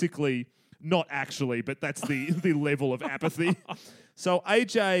AJ basically, not actually, but that's the level of apathy. So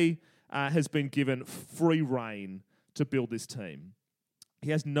AJ... has been given free reign to build this team. He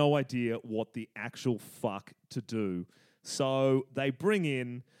has no idea what the actual fuck to do. So they bring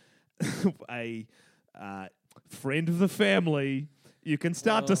in a friend of the family. You can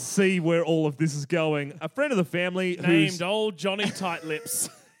start to see where all of this is going. A friend of the family named old Johnny Tight Lips.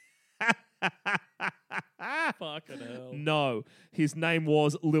 Fucking hell. No, his name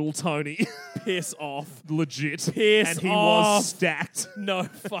was Lil Tony. Piss off. Legit. Piss and he off. was stacked. No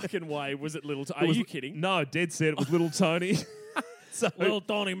fucking way. Was it Little Tony? Are you kidding? No, dead set. It was Little Tony. So, Little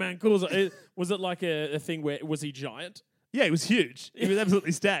Tony Mancuso. Was it like a thing where, was he giant? yeah, he was huge. He was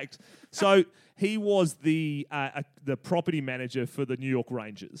absolutely stacked. So he was the property manager for the New York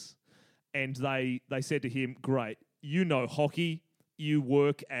Rangers. And they said to him, great, you know hockey. You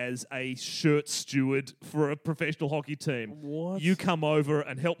work as a shirt steward for a professional hockey team. What? You come over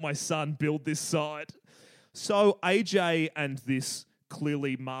and help my son build this side. So AJ and this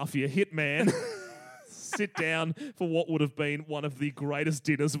clearly mafia hitman sit down for what would have been one of the greatest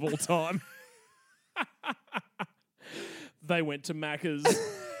dinners of all time. They went to Macca's.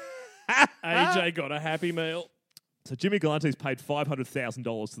 AJ got a Happy Meal. So Jimmy Galante's paid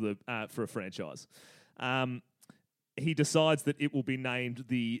 $500,000 to the for a franchise. He decides that it will be named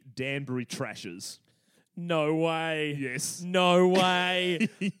the Danbury Trashers. No way. Yes. No way.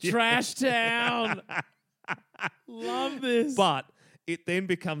 Trash Town. Love this. But it then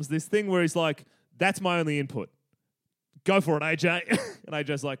becomes this thing where he's like, that's my only input. Go for it, AJ. And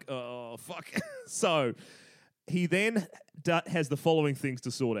AJ's like, oh, fuck. So he then has the following things to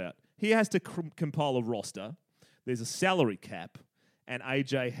sort out. He has to compile a roster. There's a salary cap. And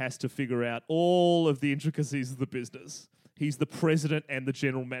AJ has to figure out all of the intricacies of the business. He's the president and the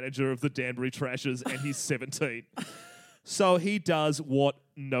general manager of the Danbury Trashers, and he's 17. So he does what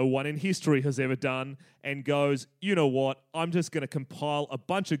no one in history has ever done and goes, you know what? I'm just going to compile a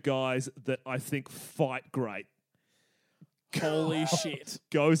bunch of guys that I think fight great. Holy shit.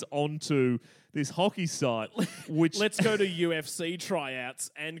 Goes on to this hockey site, which... Let's go to UFC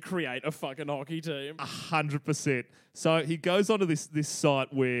tryouts and create a fucking hockey team. 100%. So he goes onto this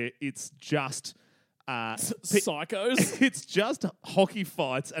site where it's just... Psychos. It's just hockey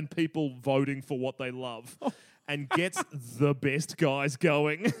fights and people voting for what they love and gets the best guys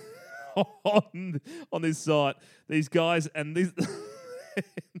going on this site. These guys, and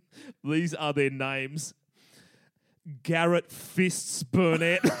these are their names. Garrett Fists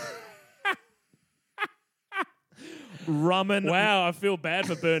Burnett. Rumman. Wow, I feel bad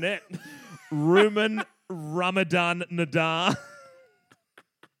for Burnett. Rumen Ramadan Nadar.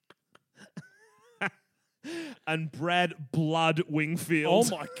 And Brad Blood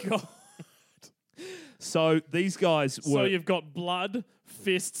Wingfield. Oh my God. So these guys were... So you've got Blood,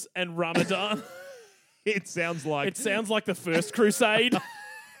 Fists, and Ramadan. It sounds like... It sounds like the First Crusade.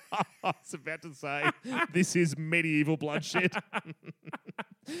 I was about to say, this is medieval bloodshed.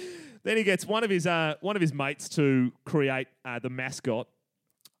 Then he gets one of his mates to create the mascot,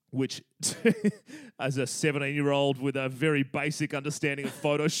 which, as a 17-year-old with a very basic understanding of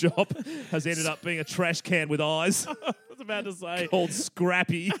Photoshop, has ended up being a trash can with eyes. I was about to say. Called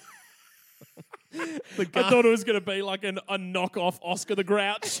Scrappy. I thought it was going to be like a knockoff Oscar the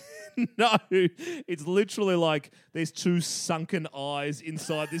Grouch. No, it's literally like there's two sunken eyes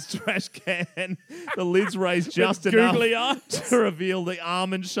inside this trash can. The lid's raised just enough Googly eyes. to reveal the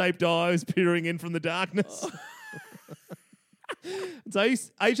almond-shaped eyes peering in from the darkness. So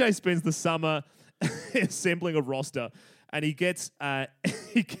AJ spends the summer assembling a roster, and he gets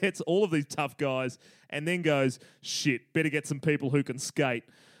all of these tough guys, and then goes, shit, better get some people who can skate.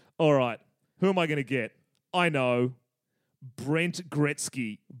 All right, who am I going to get? I know. Brent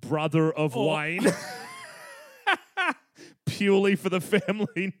Gretzky, brother of Wayne. Purely for the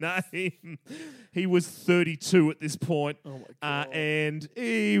family name. He was 32 at this point. Oh my God. And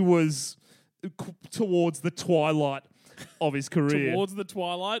he was towards the twilight of his career. Towards the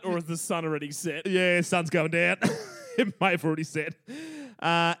twilight, or is the sun already set? Yeah, sun's going down. It may have already set.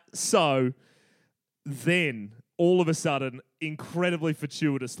 So then, all of a sudden, incredibly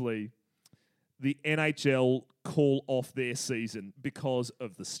fortuitously, the NHL call off their season because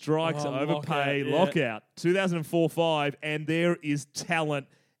of the strikes, overpay, lockout. 2004-5, and there is talent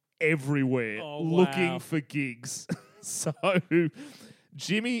everywhere looking for gigs. So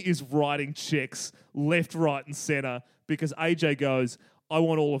Jimmy is writing checks left, right, and center because AJ goes, I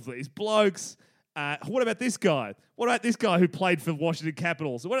want all of these blokes. What about this guy? What about this guy who played for Washington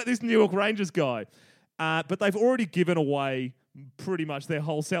Capitals? What about this New York Rangers guy? But they've already given away pretty much their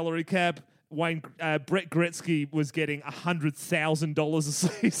whole salary cap. Brett Gretzky was getting $100,000 a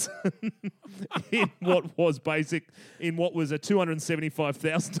season in what was a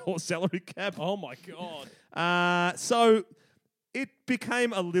 $275,000 salary cap. Oh my God. So it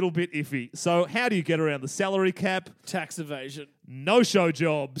became a little bit iffy. So how do you get around the salary cap? Tax evasion. no-show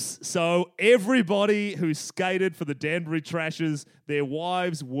jobs. So everybody who skated for the Danbury Trashers, their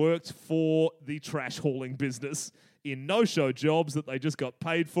wives worked for the trash hauling business in no-show jobs that they just got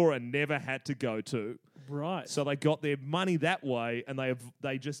paid for and never had to go to. Right. So they got their money that way, and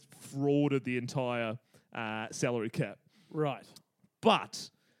they just frauded the entire salary cap. Right.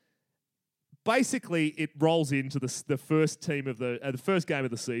 But basically, it rolls into the first team of the first game of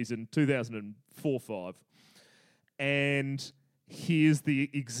the season, 2004-05, and here's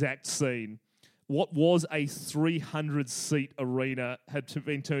the exact scene. What was a 300-seat arena had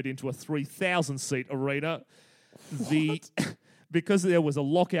been turned into a 3,000-seat arena. Because there was a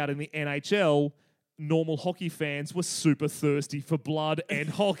lockout in the NHL, normal hockey fans were super thirsty for blood and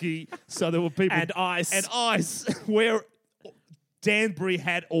hockey. So there were people... And ice. And ice, where Danbury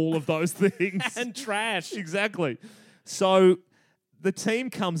had all of those things. And trash. Exactly. So the team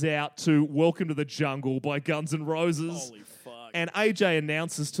comes out to Welcome to the Jungle by Guns N' Roses. Holy fuck. And AJ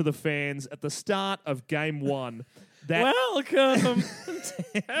announces to the fans at the start of game one that... Welcome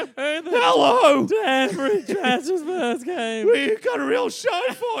Hello! Danbury Trashers first game. We've got a real show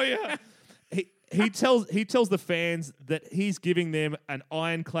for you. He tells the fans that he's giving them an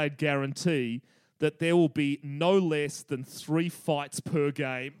ironclad guarantee that there will be no less than 3 fights per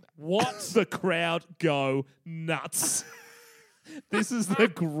game. What? The crowd go nuts. This is the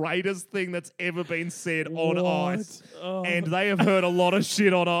greatest thing that's ever been said on What? ice. Oh. And they have heard a lot of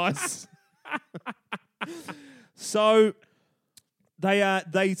shit on ice. So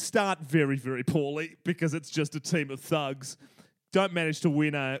they start very, very poorly because it's just a team of thugs. Don't manage to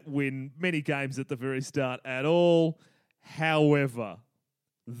win many games at the very start at all. However,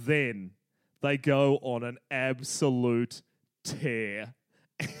 then they go on an absolute tear.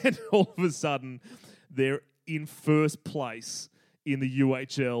 And all of a sudden, they're in first place in the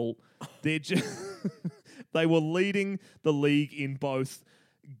UHL. They were leading the league in both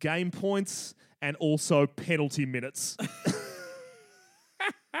game points and also penalty minutes.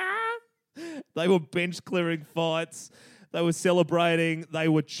 They were bench clearing fights. They were celebrating. They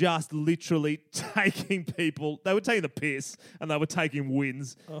were just literally taking people. They were taking the piss and they were taking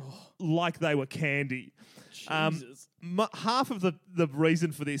wins like they were candy. Jesus. Half of the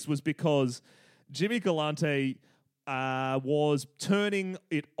reason for this was because Jimmy Galante was turning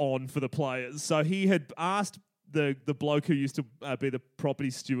it on for the players. So he had asked the bloke who used to be the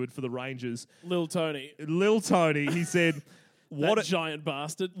property steward for the Rangers, Lil Tony. he said, That giant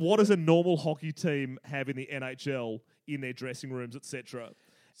bastard. what does a normal hockey team have in the NHL in their dressing rooms, etc.?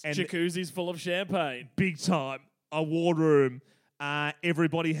 And Jacuzzis full of champagne. big time, a ward room.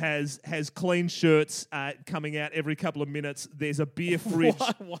 Everybody has clean shirts coming out every couple of minutes. There's a beer fridge.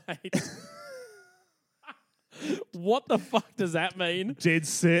 Wait. What the fuck does that mean? Dead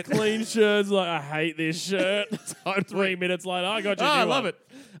set. Clean shirts, like, I hate this shirt. 3 minutes later, I got you. I love it.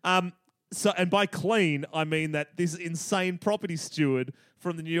 So, and by clean, I mean that this insane property steward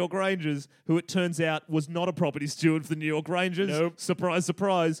from the New York Rangers, who it turns out was not a property steward for the New York Rangers. Nope. Surprise,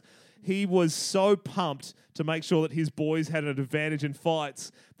 surprise. He was so pumped to make sure that his boys had an advantage in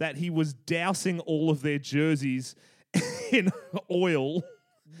fights that he was dousing all of their jerseys in oil.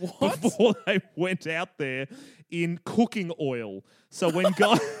 What? Before they went out there in cooking oil. So when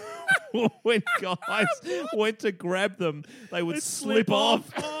guys went to grab them, they would slip off.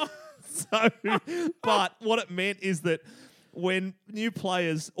 So, but what it meant is that when new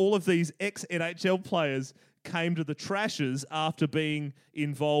players, all of these ex-NHL players came to the Trashers after being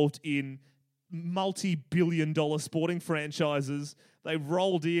involved in multi-billion-dollar sporting franchises, they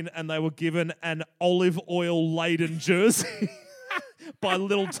rolled in and they were given an olive oil-laden jersey by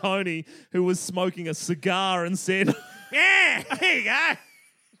Little Tony, who was smoking a cigar and said, "Yeah, here you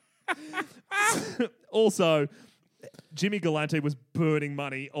go." Also, Jimmy Galante was burning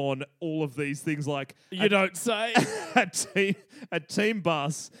money on all of these things, like You don't say. a team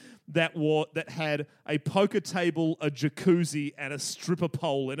bus that had a poker table, a jacuzzi, and a stripper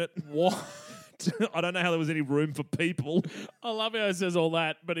pole in it. What? I don't know how there was any room for people. I love how he says all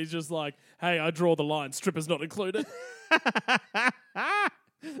that, but he's just like, hey, I draw the line. Strippers not included.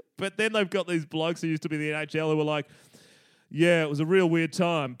 But then they've got these blokes who used to be in the NHL who were like, yeah, it was a real weird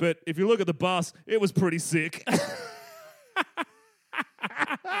time, but if you look at the bus, it was pretty sick.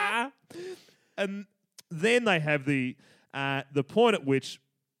 And then they have the point at which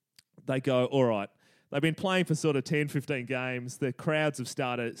they go, all right, they've been playing for sort of 10, 15 games. The crowds have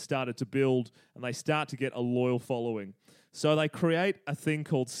started to build, and they start to get a loyal following. So they create a thing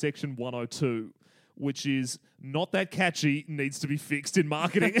called Section 102, which is not that catchy, needs to be fixed in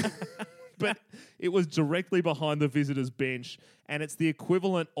marketing. but it was directly behind the visitors' bench, and it's the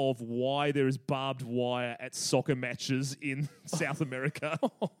equivalent of why there is barbed wire at soccer matches in South America.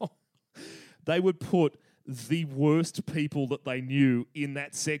 They would put the worst people that they knew in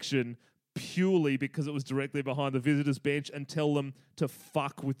that section purely because it was directly behind the visitors' bench and tell them to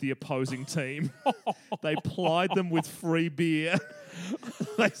fuck with the opposing team. They plied them with free beer.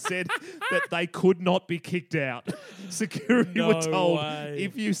 They said that they could not be kicked out. Security No were told way.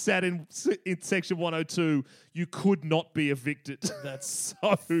 if you sat in section 102, you could not be evicted. That's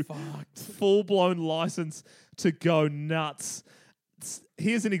so fucked. full-blown license to go nuts.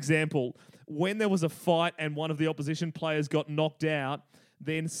 Here's an example. When there was a fight and one of the opposition players got knocked out,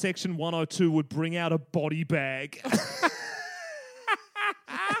 then section 102 would bring out a body bag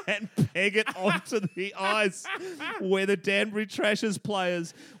and peg it onto the ice, where the Danbury Trashers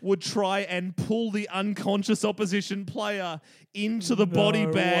players would try and pull the unconscious opposition player into the body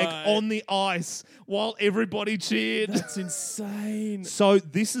bag way. on the ice while everybody cheered. That's insane. So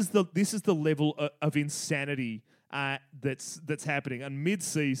this is the level of insanity that's happening. And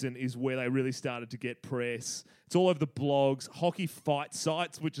mid-season is where they really started to get press. It's all over the blogs, hockey fight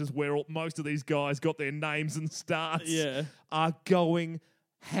sites, which is where most of these guys got their names and starts, are going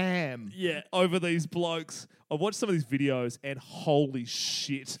ham over these blokes. I watched some of these videos and holy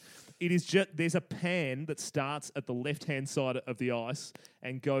shit. It is just, there's a pan that starts at the left-hand side of the ice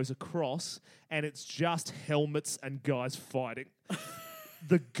and goes across, and it's just helmets and guys fighting.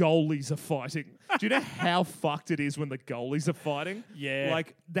 The goalies are fighting. Do you know how fucked it is when the goalies are fighting? Yeah.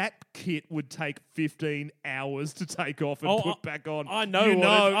 Like, that kit would take 15 hours to take off and put back on. I know You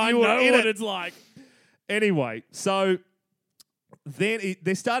I were know in what it. it's like. Anyway, so then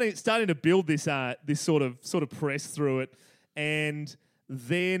they're starting to build this sort of press through it, and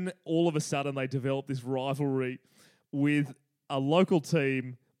then all of a sudden they develop this rivalry with a local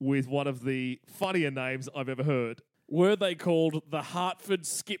team with one of the funnier names I've ever heard. Were they called the Hartford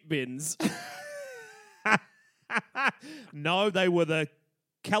Skip Bins? No, they were the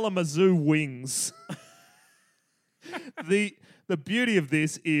Kalamazoo Wings. The beauty of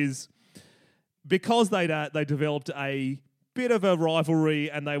this is because they developed a bit of a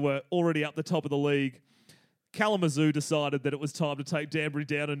rivalry and they were already up the top of the league, Kalamazoo decided that it was time to take Danbury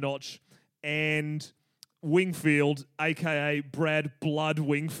down a notch, and Wingfield, a.k.a. Brad Blood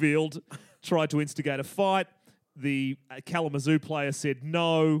Wingfield, tried to instigate a fight. The Kalamazoo player said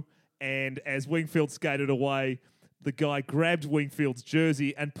no, and as Wingfield skated away, the guy grabbed Wingfield's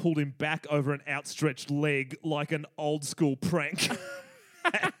jersey and pulled him back over an outstretched leg like an old school prank.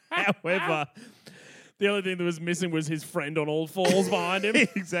 However, The only thing that was missing was his friend on all fours behind him.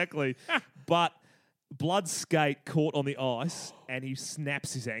 exactly. But Blood's skate caught on the ice and he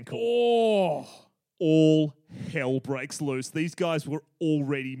snaps his ankle. Oh. All hell breaks loose. These guys were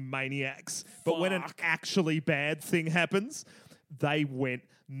already maniacs. But when an actually bad thing happens, they went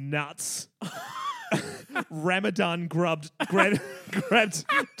nuts. Ramadan grabbed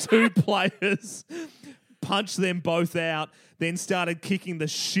two players, punched them both out, then started kicking the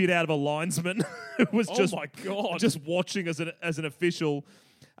shit out of a linesman who was just watching as an official.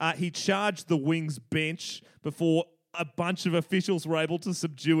 He charged the Wings bench before a bunch of officials were able to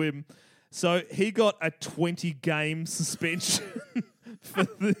subdue him. So he got a 20-game suspension for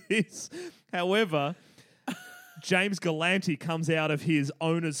this. However, James Galante comes out of his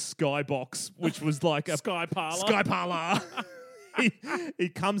owner's skybox, which was like a Sky Parlour. Sky Parlour. he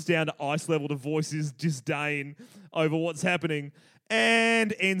comes down to ice level to voice his disdain over what's happening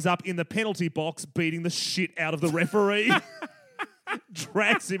and ends up in the penalty box beating the shit out of the referee.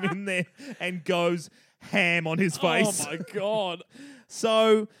 Drags him in there and goes ham on his face. Oh, my God.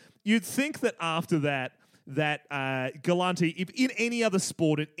 So you'd think that after that Galante, if in any other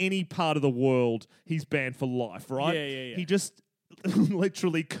sport in any part of the world, he's banned for life, right? Yeah. He just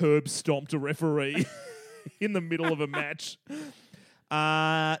literally curb stomped a referee in the middle of a match.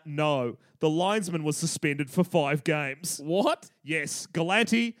 No. The linesman was suspended for 5 games. What? Yes.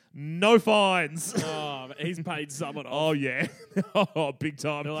 Galante, no fines. Oh, he's paid someone off. Oh, yeah. Oh, big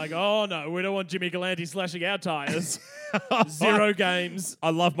time. They're like, oh, no, we don't want Jimmy Galante slashing our tyres. 0 games.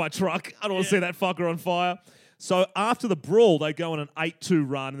 I love my truck. I don't want to see that fucker on fire. So after the brawl, they go on an 8-2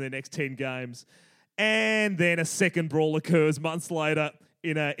 run in their next 10 games. And then a second brawl occurs months later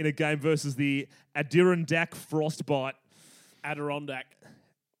in a game versus the Adirondack Frostbite. Adirondack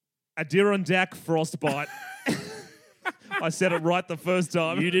Frostbite. I said it right the first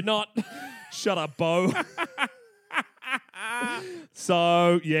time. You did not. Shut up, Bo.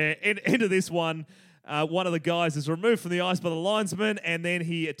 So, yeah, end of this one. one of the guys is removed from the ice by the linesman, and then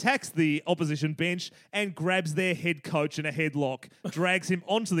he attacks the opposition bench and grabs their head coach in a headlock, drags him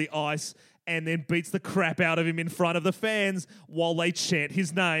onto the ice, and then beats the crap out of him in front of the fans while they chant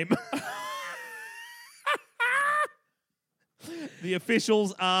his name. The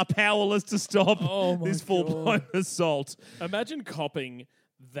officials are powerless to stop this full-blown assault. Imagine copping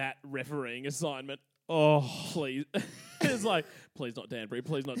that refereeing assignment. Oh, Please. It's like, please not Danbury,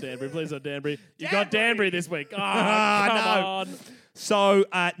 please not Danbury, please not Danbury. You got Danbury this week. Oh, come no. on. So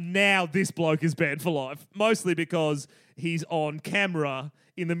now this bloke is banned for life, mostly because he's on camera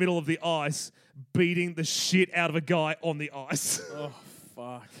in the middle of the ice beating the shit out of a guy on the ice. Oh,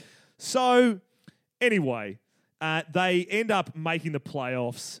 fuck. So anyway, they end up making the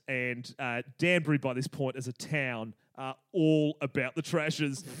playoffs, and Danbury by this point as a town are all about the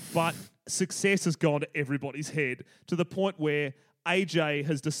Trashers, but success has gone to everybody's head to the point where AJ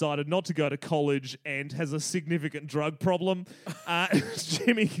has decided not to go to college and has a significant drug problem.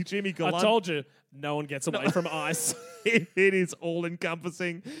 Jimmy Galante. I told you, no one gets away from ice. It is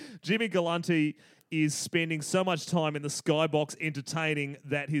all-encompassing. Jimmy Galante is spending so much time in the skybox entertaining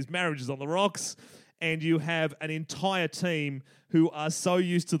that his marriage is on the rocks, and you have an entire team who are so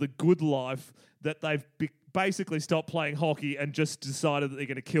used to the good life that they've basically stopped playing hockey and just decided that they're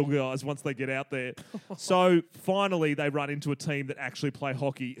going to kill guys once they get out there. So finally they run into a team that actually play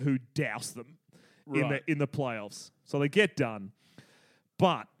hockey who douse them in the playoffs. So they get done.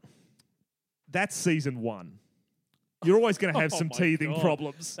 But that's season 1. You're always going to have some teething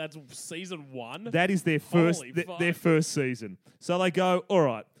problems. That's season 1? That is their first Holy their fuck. first season. So they go, all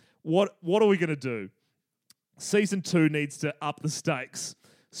right, what are we going to do? Season 2 needs to up the stakes.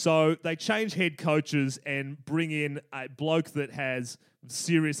 So they change head coaches and bring in a bloke that has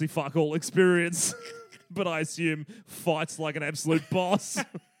seriously fuck all experience, but I assume fights like an absolute boss.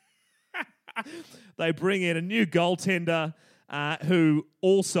 They bring in a new goaltender who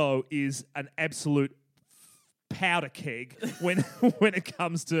also is an absolute powder keg when it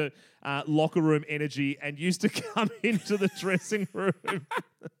comes to locker room energy, and used to come into the dressing room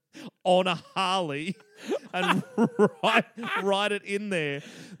on a Harley and ride it in there.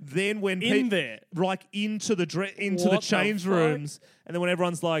 Then when like into the change rooms, and then when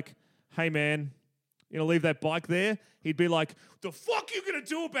everyone's like, "Hey man, you gonna leave that bike there?" He'd be like, "The fuck you gonna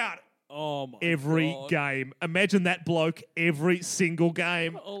do about it?" Oh my Every God. game. Imagine that bloke every single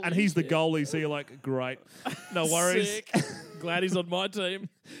game. Holy and he's the shit. goalie, so you're like, great. No worries. Sick. Glad he's on my team.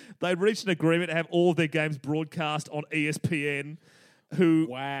 They'd reached an agreement to have all of their games broadcast on ESPN, who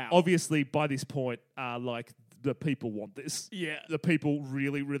Wow. obviously by this point are like, the people want this. Yeah. The people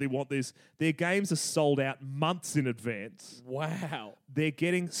really, really want this. Their games are sold out months in advance. Wow. They're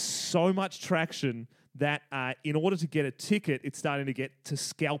getting so much traction that in order to get a ticket, it's starting to get to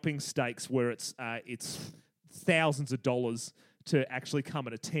scalping stakes where it's thousands of dollars to actually come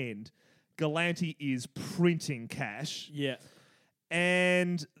and attend. Galante is printing cash. Yeah.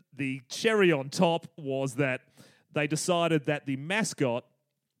 And the cherry on top was that they decided that the mascot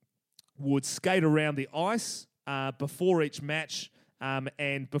would skate around the ice before each match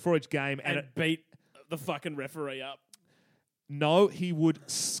and before each game. And beat the fucking referee up. No, he would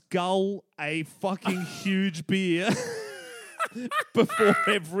scull a fucking huge beer before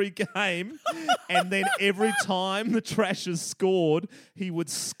every game. And then every time the Trashers scored, he would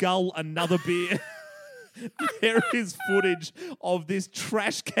scull another beer. There is footage of this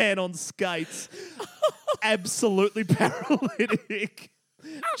trash can on skates, absolutely paralytic,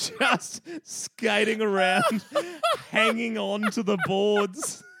 just skating around, hanging on to the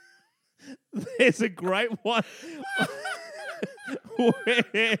boards. There's a great one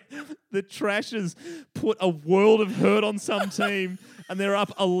where the Trashers put a world of hurt on some team and they're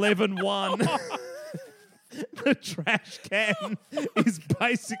up 11-1. The trash can is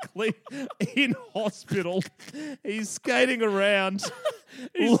basically in hospital. He's skating around.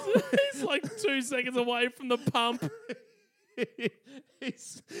 He's like 2 seconds away from the pump.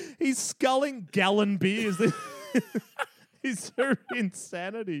 He's sculling gallon beers. It's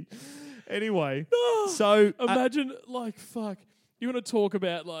insanity. Anyway, so Imagine, like, fuck. You want to talk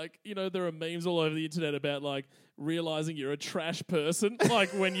about, like, you know, there are memes all over the internet about, like, realizing you're a trash person, like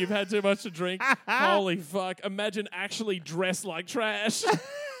when you've had too much to drink. Holy fuck. Imagine actually dressed like trash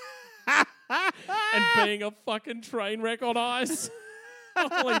and being a fucking train wreck on ice.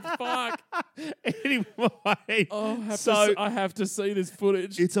 Holy fuck. anyway, I have to see this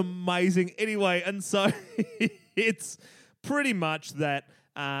footage. it's amazing. Anyway, and so it's pretty much that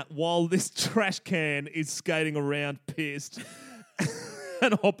while this trash can is skating around pissed,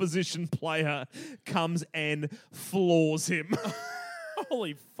 an opposition player comes and floors him.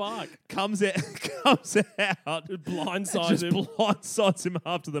 Holy fuck. comes out, Blindsides just him. blindsides him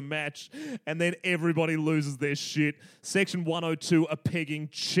after the match, and then everybody loses their shit. Section 102 are pegging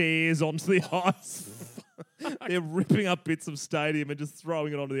chairs onto the ice. They're ripping up bits of stadium and just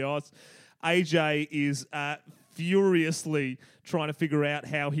throwing it onto the ice. AJ is furiously trying to figure out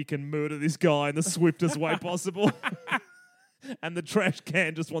how he can murder this guy in the swiftest way possible. And the trash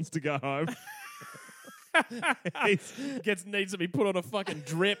can just wants to go home. Needs to be put on a fucking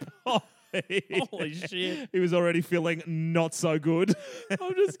drip. Holy shit. He was already feeling not so good.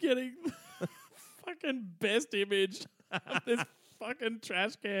 I'm just getting the fucking best image of this fucking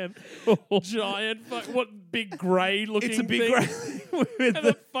trash can. Giant, what big grey looking It's a big thing. grey with And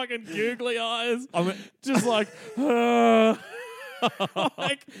the fucking googly eyes. Just like,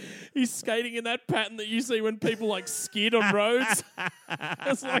 like he's skating in that pattern that you see when people like skid on roads.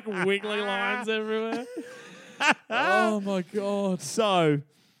 There's like wiggly lines everywhere. Oh my God. So,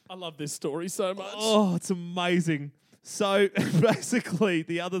 I love this story so much. oh, it's amazing. So, basically,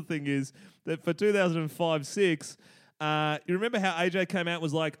 the other thing is that for 2005-06, you remember how AJ came out and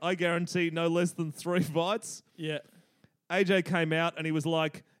was like, I guarantee no less than 3 fights? Yeah. AJ came out and he was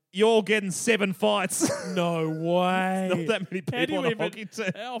like, you're getting 7 fights. No way. Not that many people on a hockey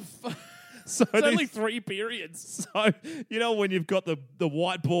team. So It's only 3 periods. So, you know when you've got the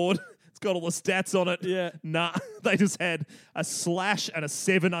whiteboard, it's got all the stats on it? Yeah. Nah, they just had a slash and a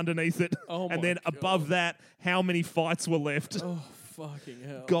 7 underneath it. Oh and my then above that, how many fights were left. Oh, fucking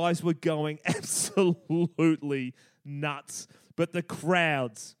hell. Guys were going absolutely nuts. But the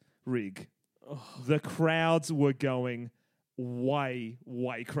crowds, Rig, the crowds were going way,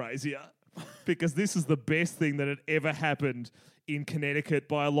 way crazier. Because this is the best thing that had ever happened in Connecticut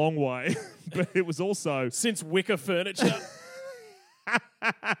by a long way. But it was also... Since wicker furniture.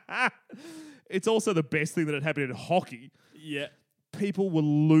 It's also the best thing that had happened in hockey. Yeah. People were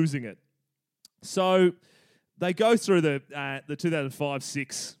losing it. So they go through the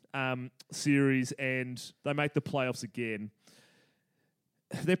 2005-06 series and they make the playoffs again.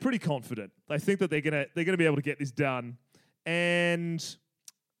 They're pretty confident. They think that they're gonna be able to get this done. And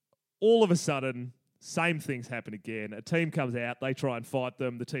all of a sudden, same things happen again. A team comes out, they try and fight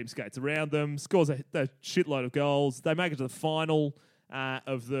them. The team skates around them, scores a shitload of goals. They make it to the final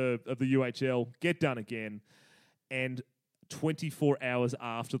of the UHL, get done again, and 24 hours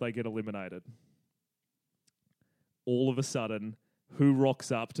after they get eliminated, all of a sudden, who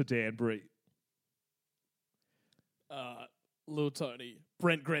rocks up to Danbury? Lil Tony.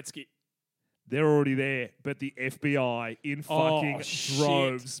 Brent Gretzky. They're already there, but the FBI in fucking shit.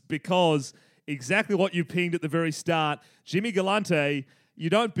 droves because exactly what you pinged at the very start, Jimmy Galante, you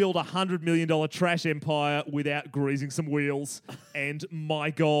don't build $100 million trash empire without greasing some wheels. And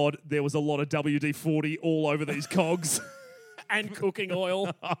my God, there was a lot of WD-40 all over these cogs. And cooking oil.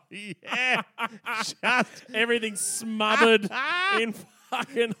 Oh, yeah. Just, Everything smothered in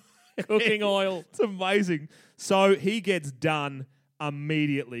fucking cooking oil. it's amazing. So he gets done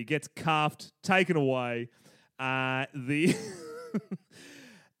immediately, gets cuffed, taken away. He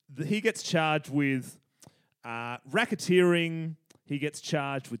gets charged with racketeering. He gets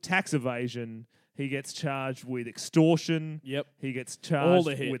charged with tax evasion. He gets charged with extortion. Yep. He gets All charged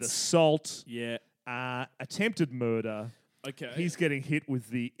the hits. with assault, Yeah. attempted murder. Okay. He's getting hit with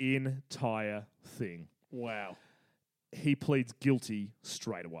the entire thing. wow. He pleads guilty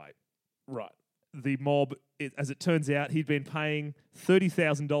straight away. Right. The mob, as it turns out, he'd been paying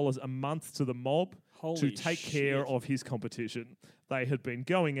 $30,000 a month to the mob Holy to take care shit. of his competition. They had been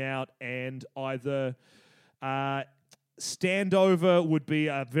going out and either standover would be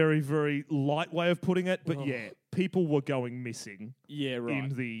a very, very light way of putting it, but yeah, people were going missing Yeah, right. in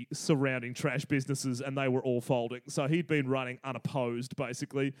the surrounding trash businesses and they were all folding. So he'd been running unopposed,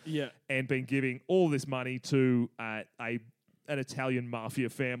 basically, Yeah. and been giving all this money to an Italian mafia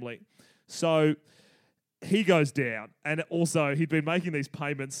family. So he goes down, and also he'd been making these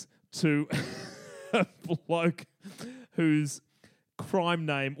payments to a bloke whose crime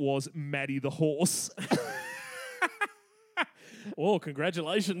name was Maddie the Horse. Oh,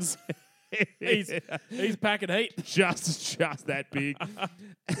 congratulations. he's packing heat. just that big.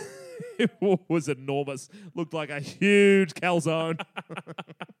 It was enormous. Looked like a huge calzone.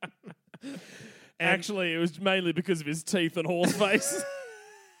 Actually, it was mainly because of his teeth and horse face.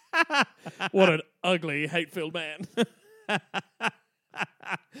 What an ugly, hate-filled man.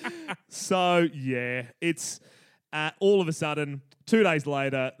 So, yeah, it's all of a sudden, 2 days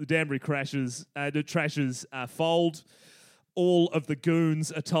later, the Danbury Trashers fold. All of the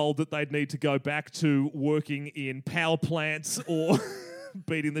goons are told that they'd need to go back to working in power plants or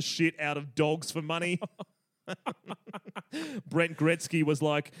beating the shit out of dogs for money. Brent Gretzky was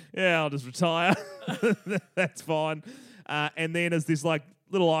like, yeah, I'll just retire. That's fine. And then as this like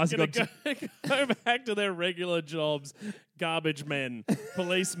little ice Gonna got go back to their regular jobs. Garbage men,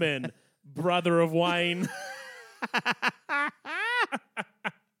 policemen, brother of Wayne.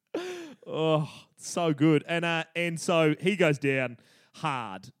 oh, so good. And so he goes down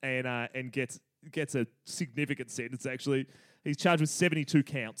hard and gets a significant sentence. Actually, he's charged with 72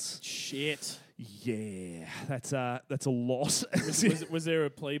 counts. Shit. Yeah, that's a lot. Was there a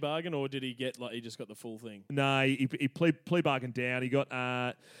plea bargain, or did he get like he just got the full thing? No, he plea bargained down. He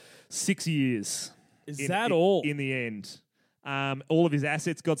got 6 years. Is that all? In the end? All of his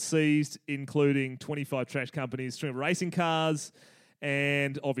assets got seized, including 25 trash companies, string of racing cars,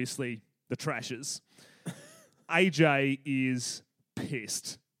 and obviously the trashes. AJ is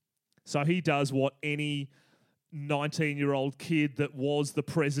pissed. So he does what any 19-year-old kid that was the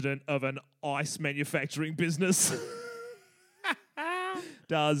president of an ice manufacturing business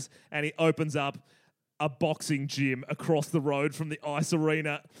does, and he opens up a boxing gym across the road from the ice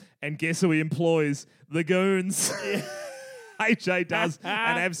arena, and guess who he employs? The goons. AJ does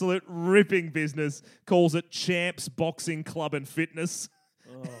an absolute ripping business, calls it Champs Boxing Club and Fitness,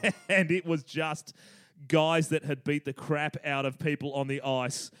 and it was just guys that had beat the crap out of people on the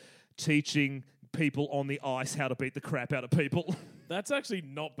ice, teaching people on the ice how to beat the crap out of people. That's actually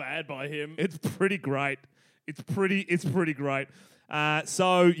not bad by him. It's pretty great. It's pretty great.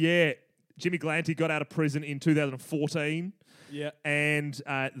 So yeah, Jimmy Galante got out of prison in 2014. Yeah. And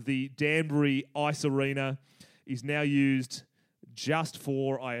the Danbury Ice Arena is now used just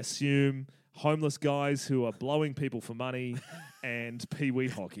for, I assume, homeless guys who are blowing people for money and pee-wee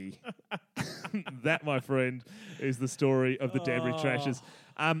hockey. That, my friend, is the story of the Danbury Trashers.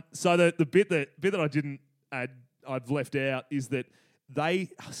 So the bit that I didn't I've left out is that they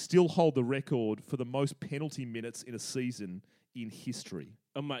still hold the record for the most penalty minutes in a season in history.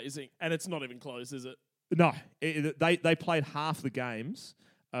 Amazing. And it's not even close, is it? No, they played half the games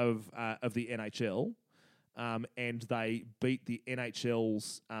of the NHL, and they beat the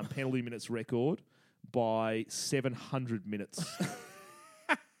NHL's penalty minutes record by 700 minutes.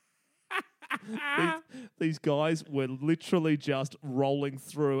 These guys were literally just rolling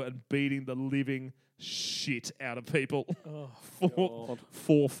through and beating the living shit out of people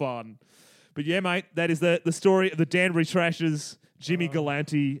for fun. But yeah, mate, that is the story of the Danbury Trashers, Jimmy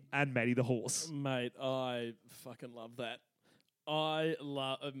Galante and Matty the Horse. Mate, I fucking love that. I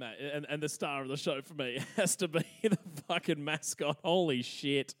love mate, and the star of the show for me has to be the fucking mascot. Holy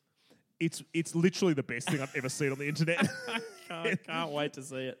shit. It's literally the best thing I've ever seen on the internet. I can't wait to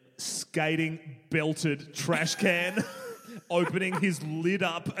see it. Skating, belted trash can, opening his lid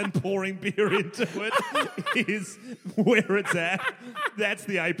up and pouring beer into it is where it's at. That's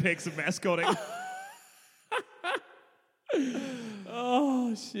the apex of mascotting.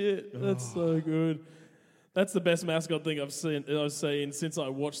 Oh shit, that's so good. That's the best mascot thing I've seen since I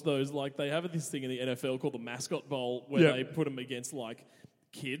watched those. Like, they have this thing in the NFL called the Mascot Bowl where they put them against like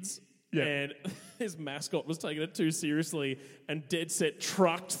kids. Yeah. And his mascot was taking it too seriously and dead set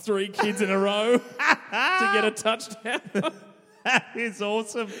trucked 3 kids in a row to get a touchdown. That is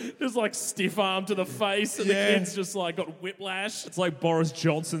awesome. Just like stiff arm to the face, and the kids just like got whiplash. It's like Boris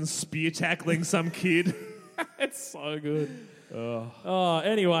Johnson spear tackling some kid. It's so good.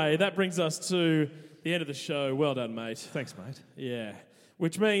 Anyway, that brings us to the end of the show. Well done, mate. Thanks, mate. Yeah.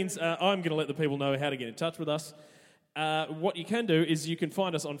 Which means I'm going to let the people know how to get in touch with us. What you can do is you can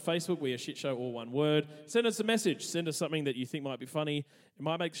find us on Facebook. We are Shit Show, all one word. Send us a message. Send us something that you think might be funny. It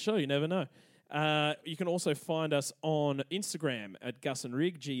might make the show. You never know. You can also find us on Instagram at Gus and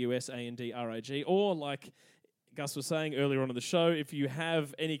Rig, GUSANDRAG. Or, like Gus was saying earlier on in the show, if you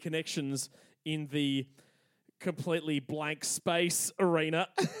have any connections in the completely blank space arena,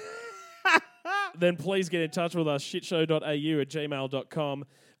 then please get in touch with us, shitshow.au@gmail.com.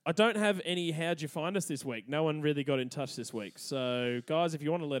 I don't have any how'd you find us this week. No one really got in touch this week. So, guys, if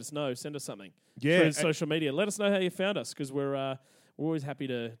you want to let us know, send us something. Yeah. Through social media. Let us know how you found us, because we're always happy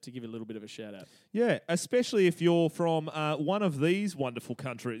to give you a little bit of a shout-out. Yeah, especially if you're from one of these wonderful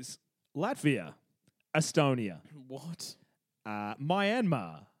countries. Latvia, Estonia. What?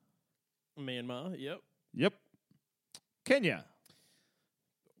 Myanmar. Myanmar, Yep. Kenya.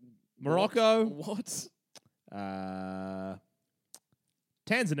 Morocco. What?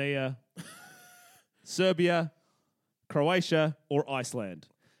 Tanzania, Serbia, Croatia, or Iceland.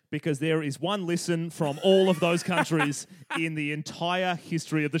 Because there is one listen from all of those countries in the entire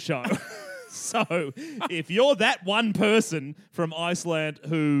history of the show. So if you're that one person from Iceland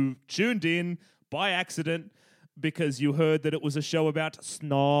who tuned in by accident because you heard that it was a show about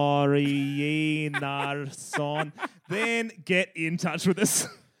Snorri Einarsson, then get in touch with us.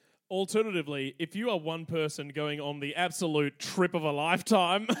 Alternatively, if you are one person going on the absolute trip of a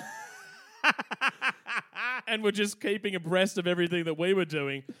lifetime and were just keeping abreast of everything that we were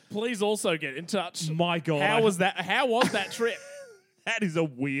doing, please also get in touch. My God. How was that trip? That is a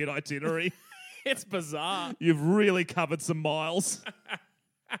weird itinerary. It's bizarre. You've really covered some miles.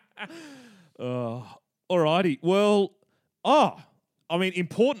 Alrighty. Well,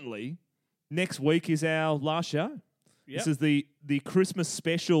 importantly, next week is our last show. Yep. This is the Christmas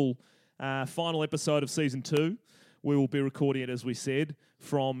special final episode of Season 2. We will be recording it, as we said,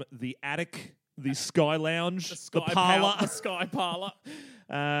 from the attic, the Sky Lounge, the parlour. The Sky Parlour.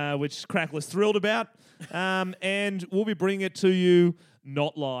 Which Crackle is thrilled about. And we'll be bringing it to you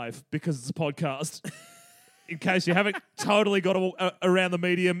not live because it's a podcast. In case you haven't totally got around the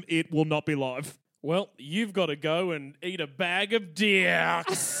medium, it will not be live. Well, you've got to go and eat a bag of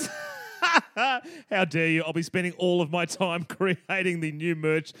dicks. How dare you? I'll be spending all of my time creating the new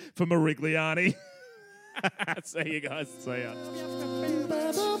merch for Morigliani. See you guys. See ya.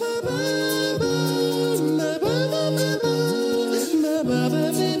 Ba-ba-ba-ba-ba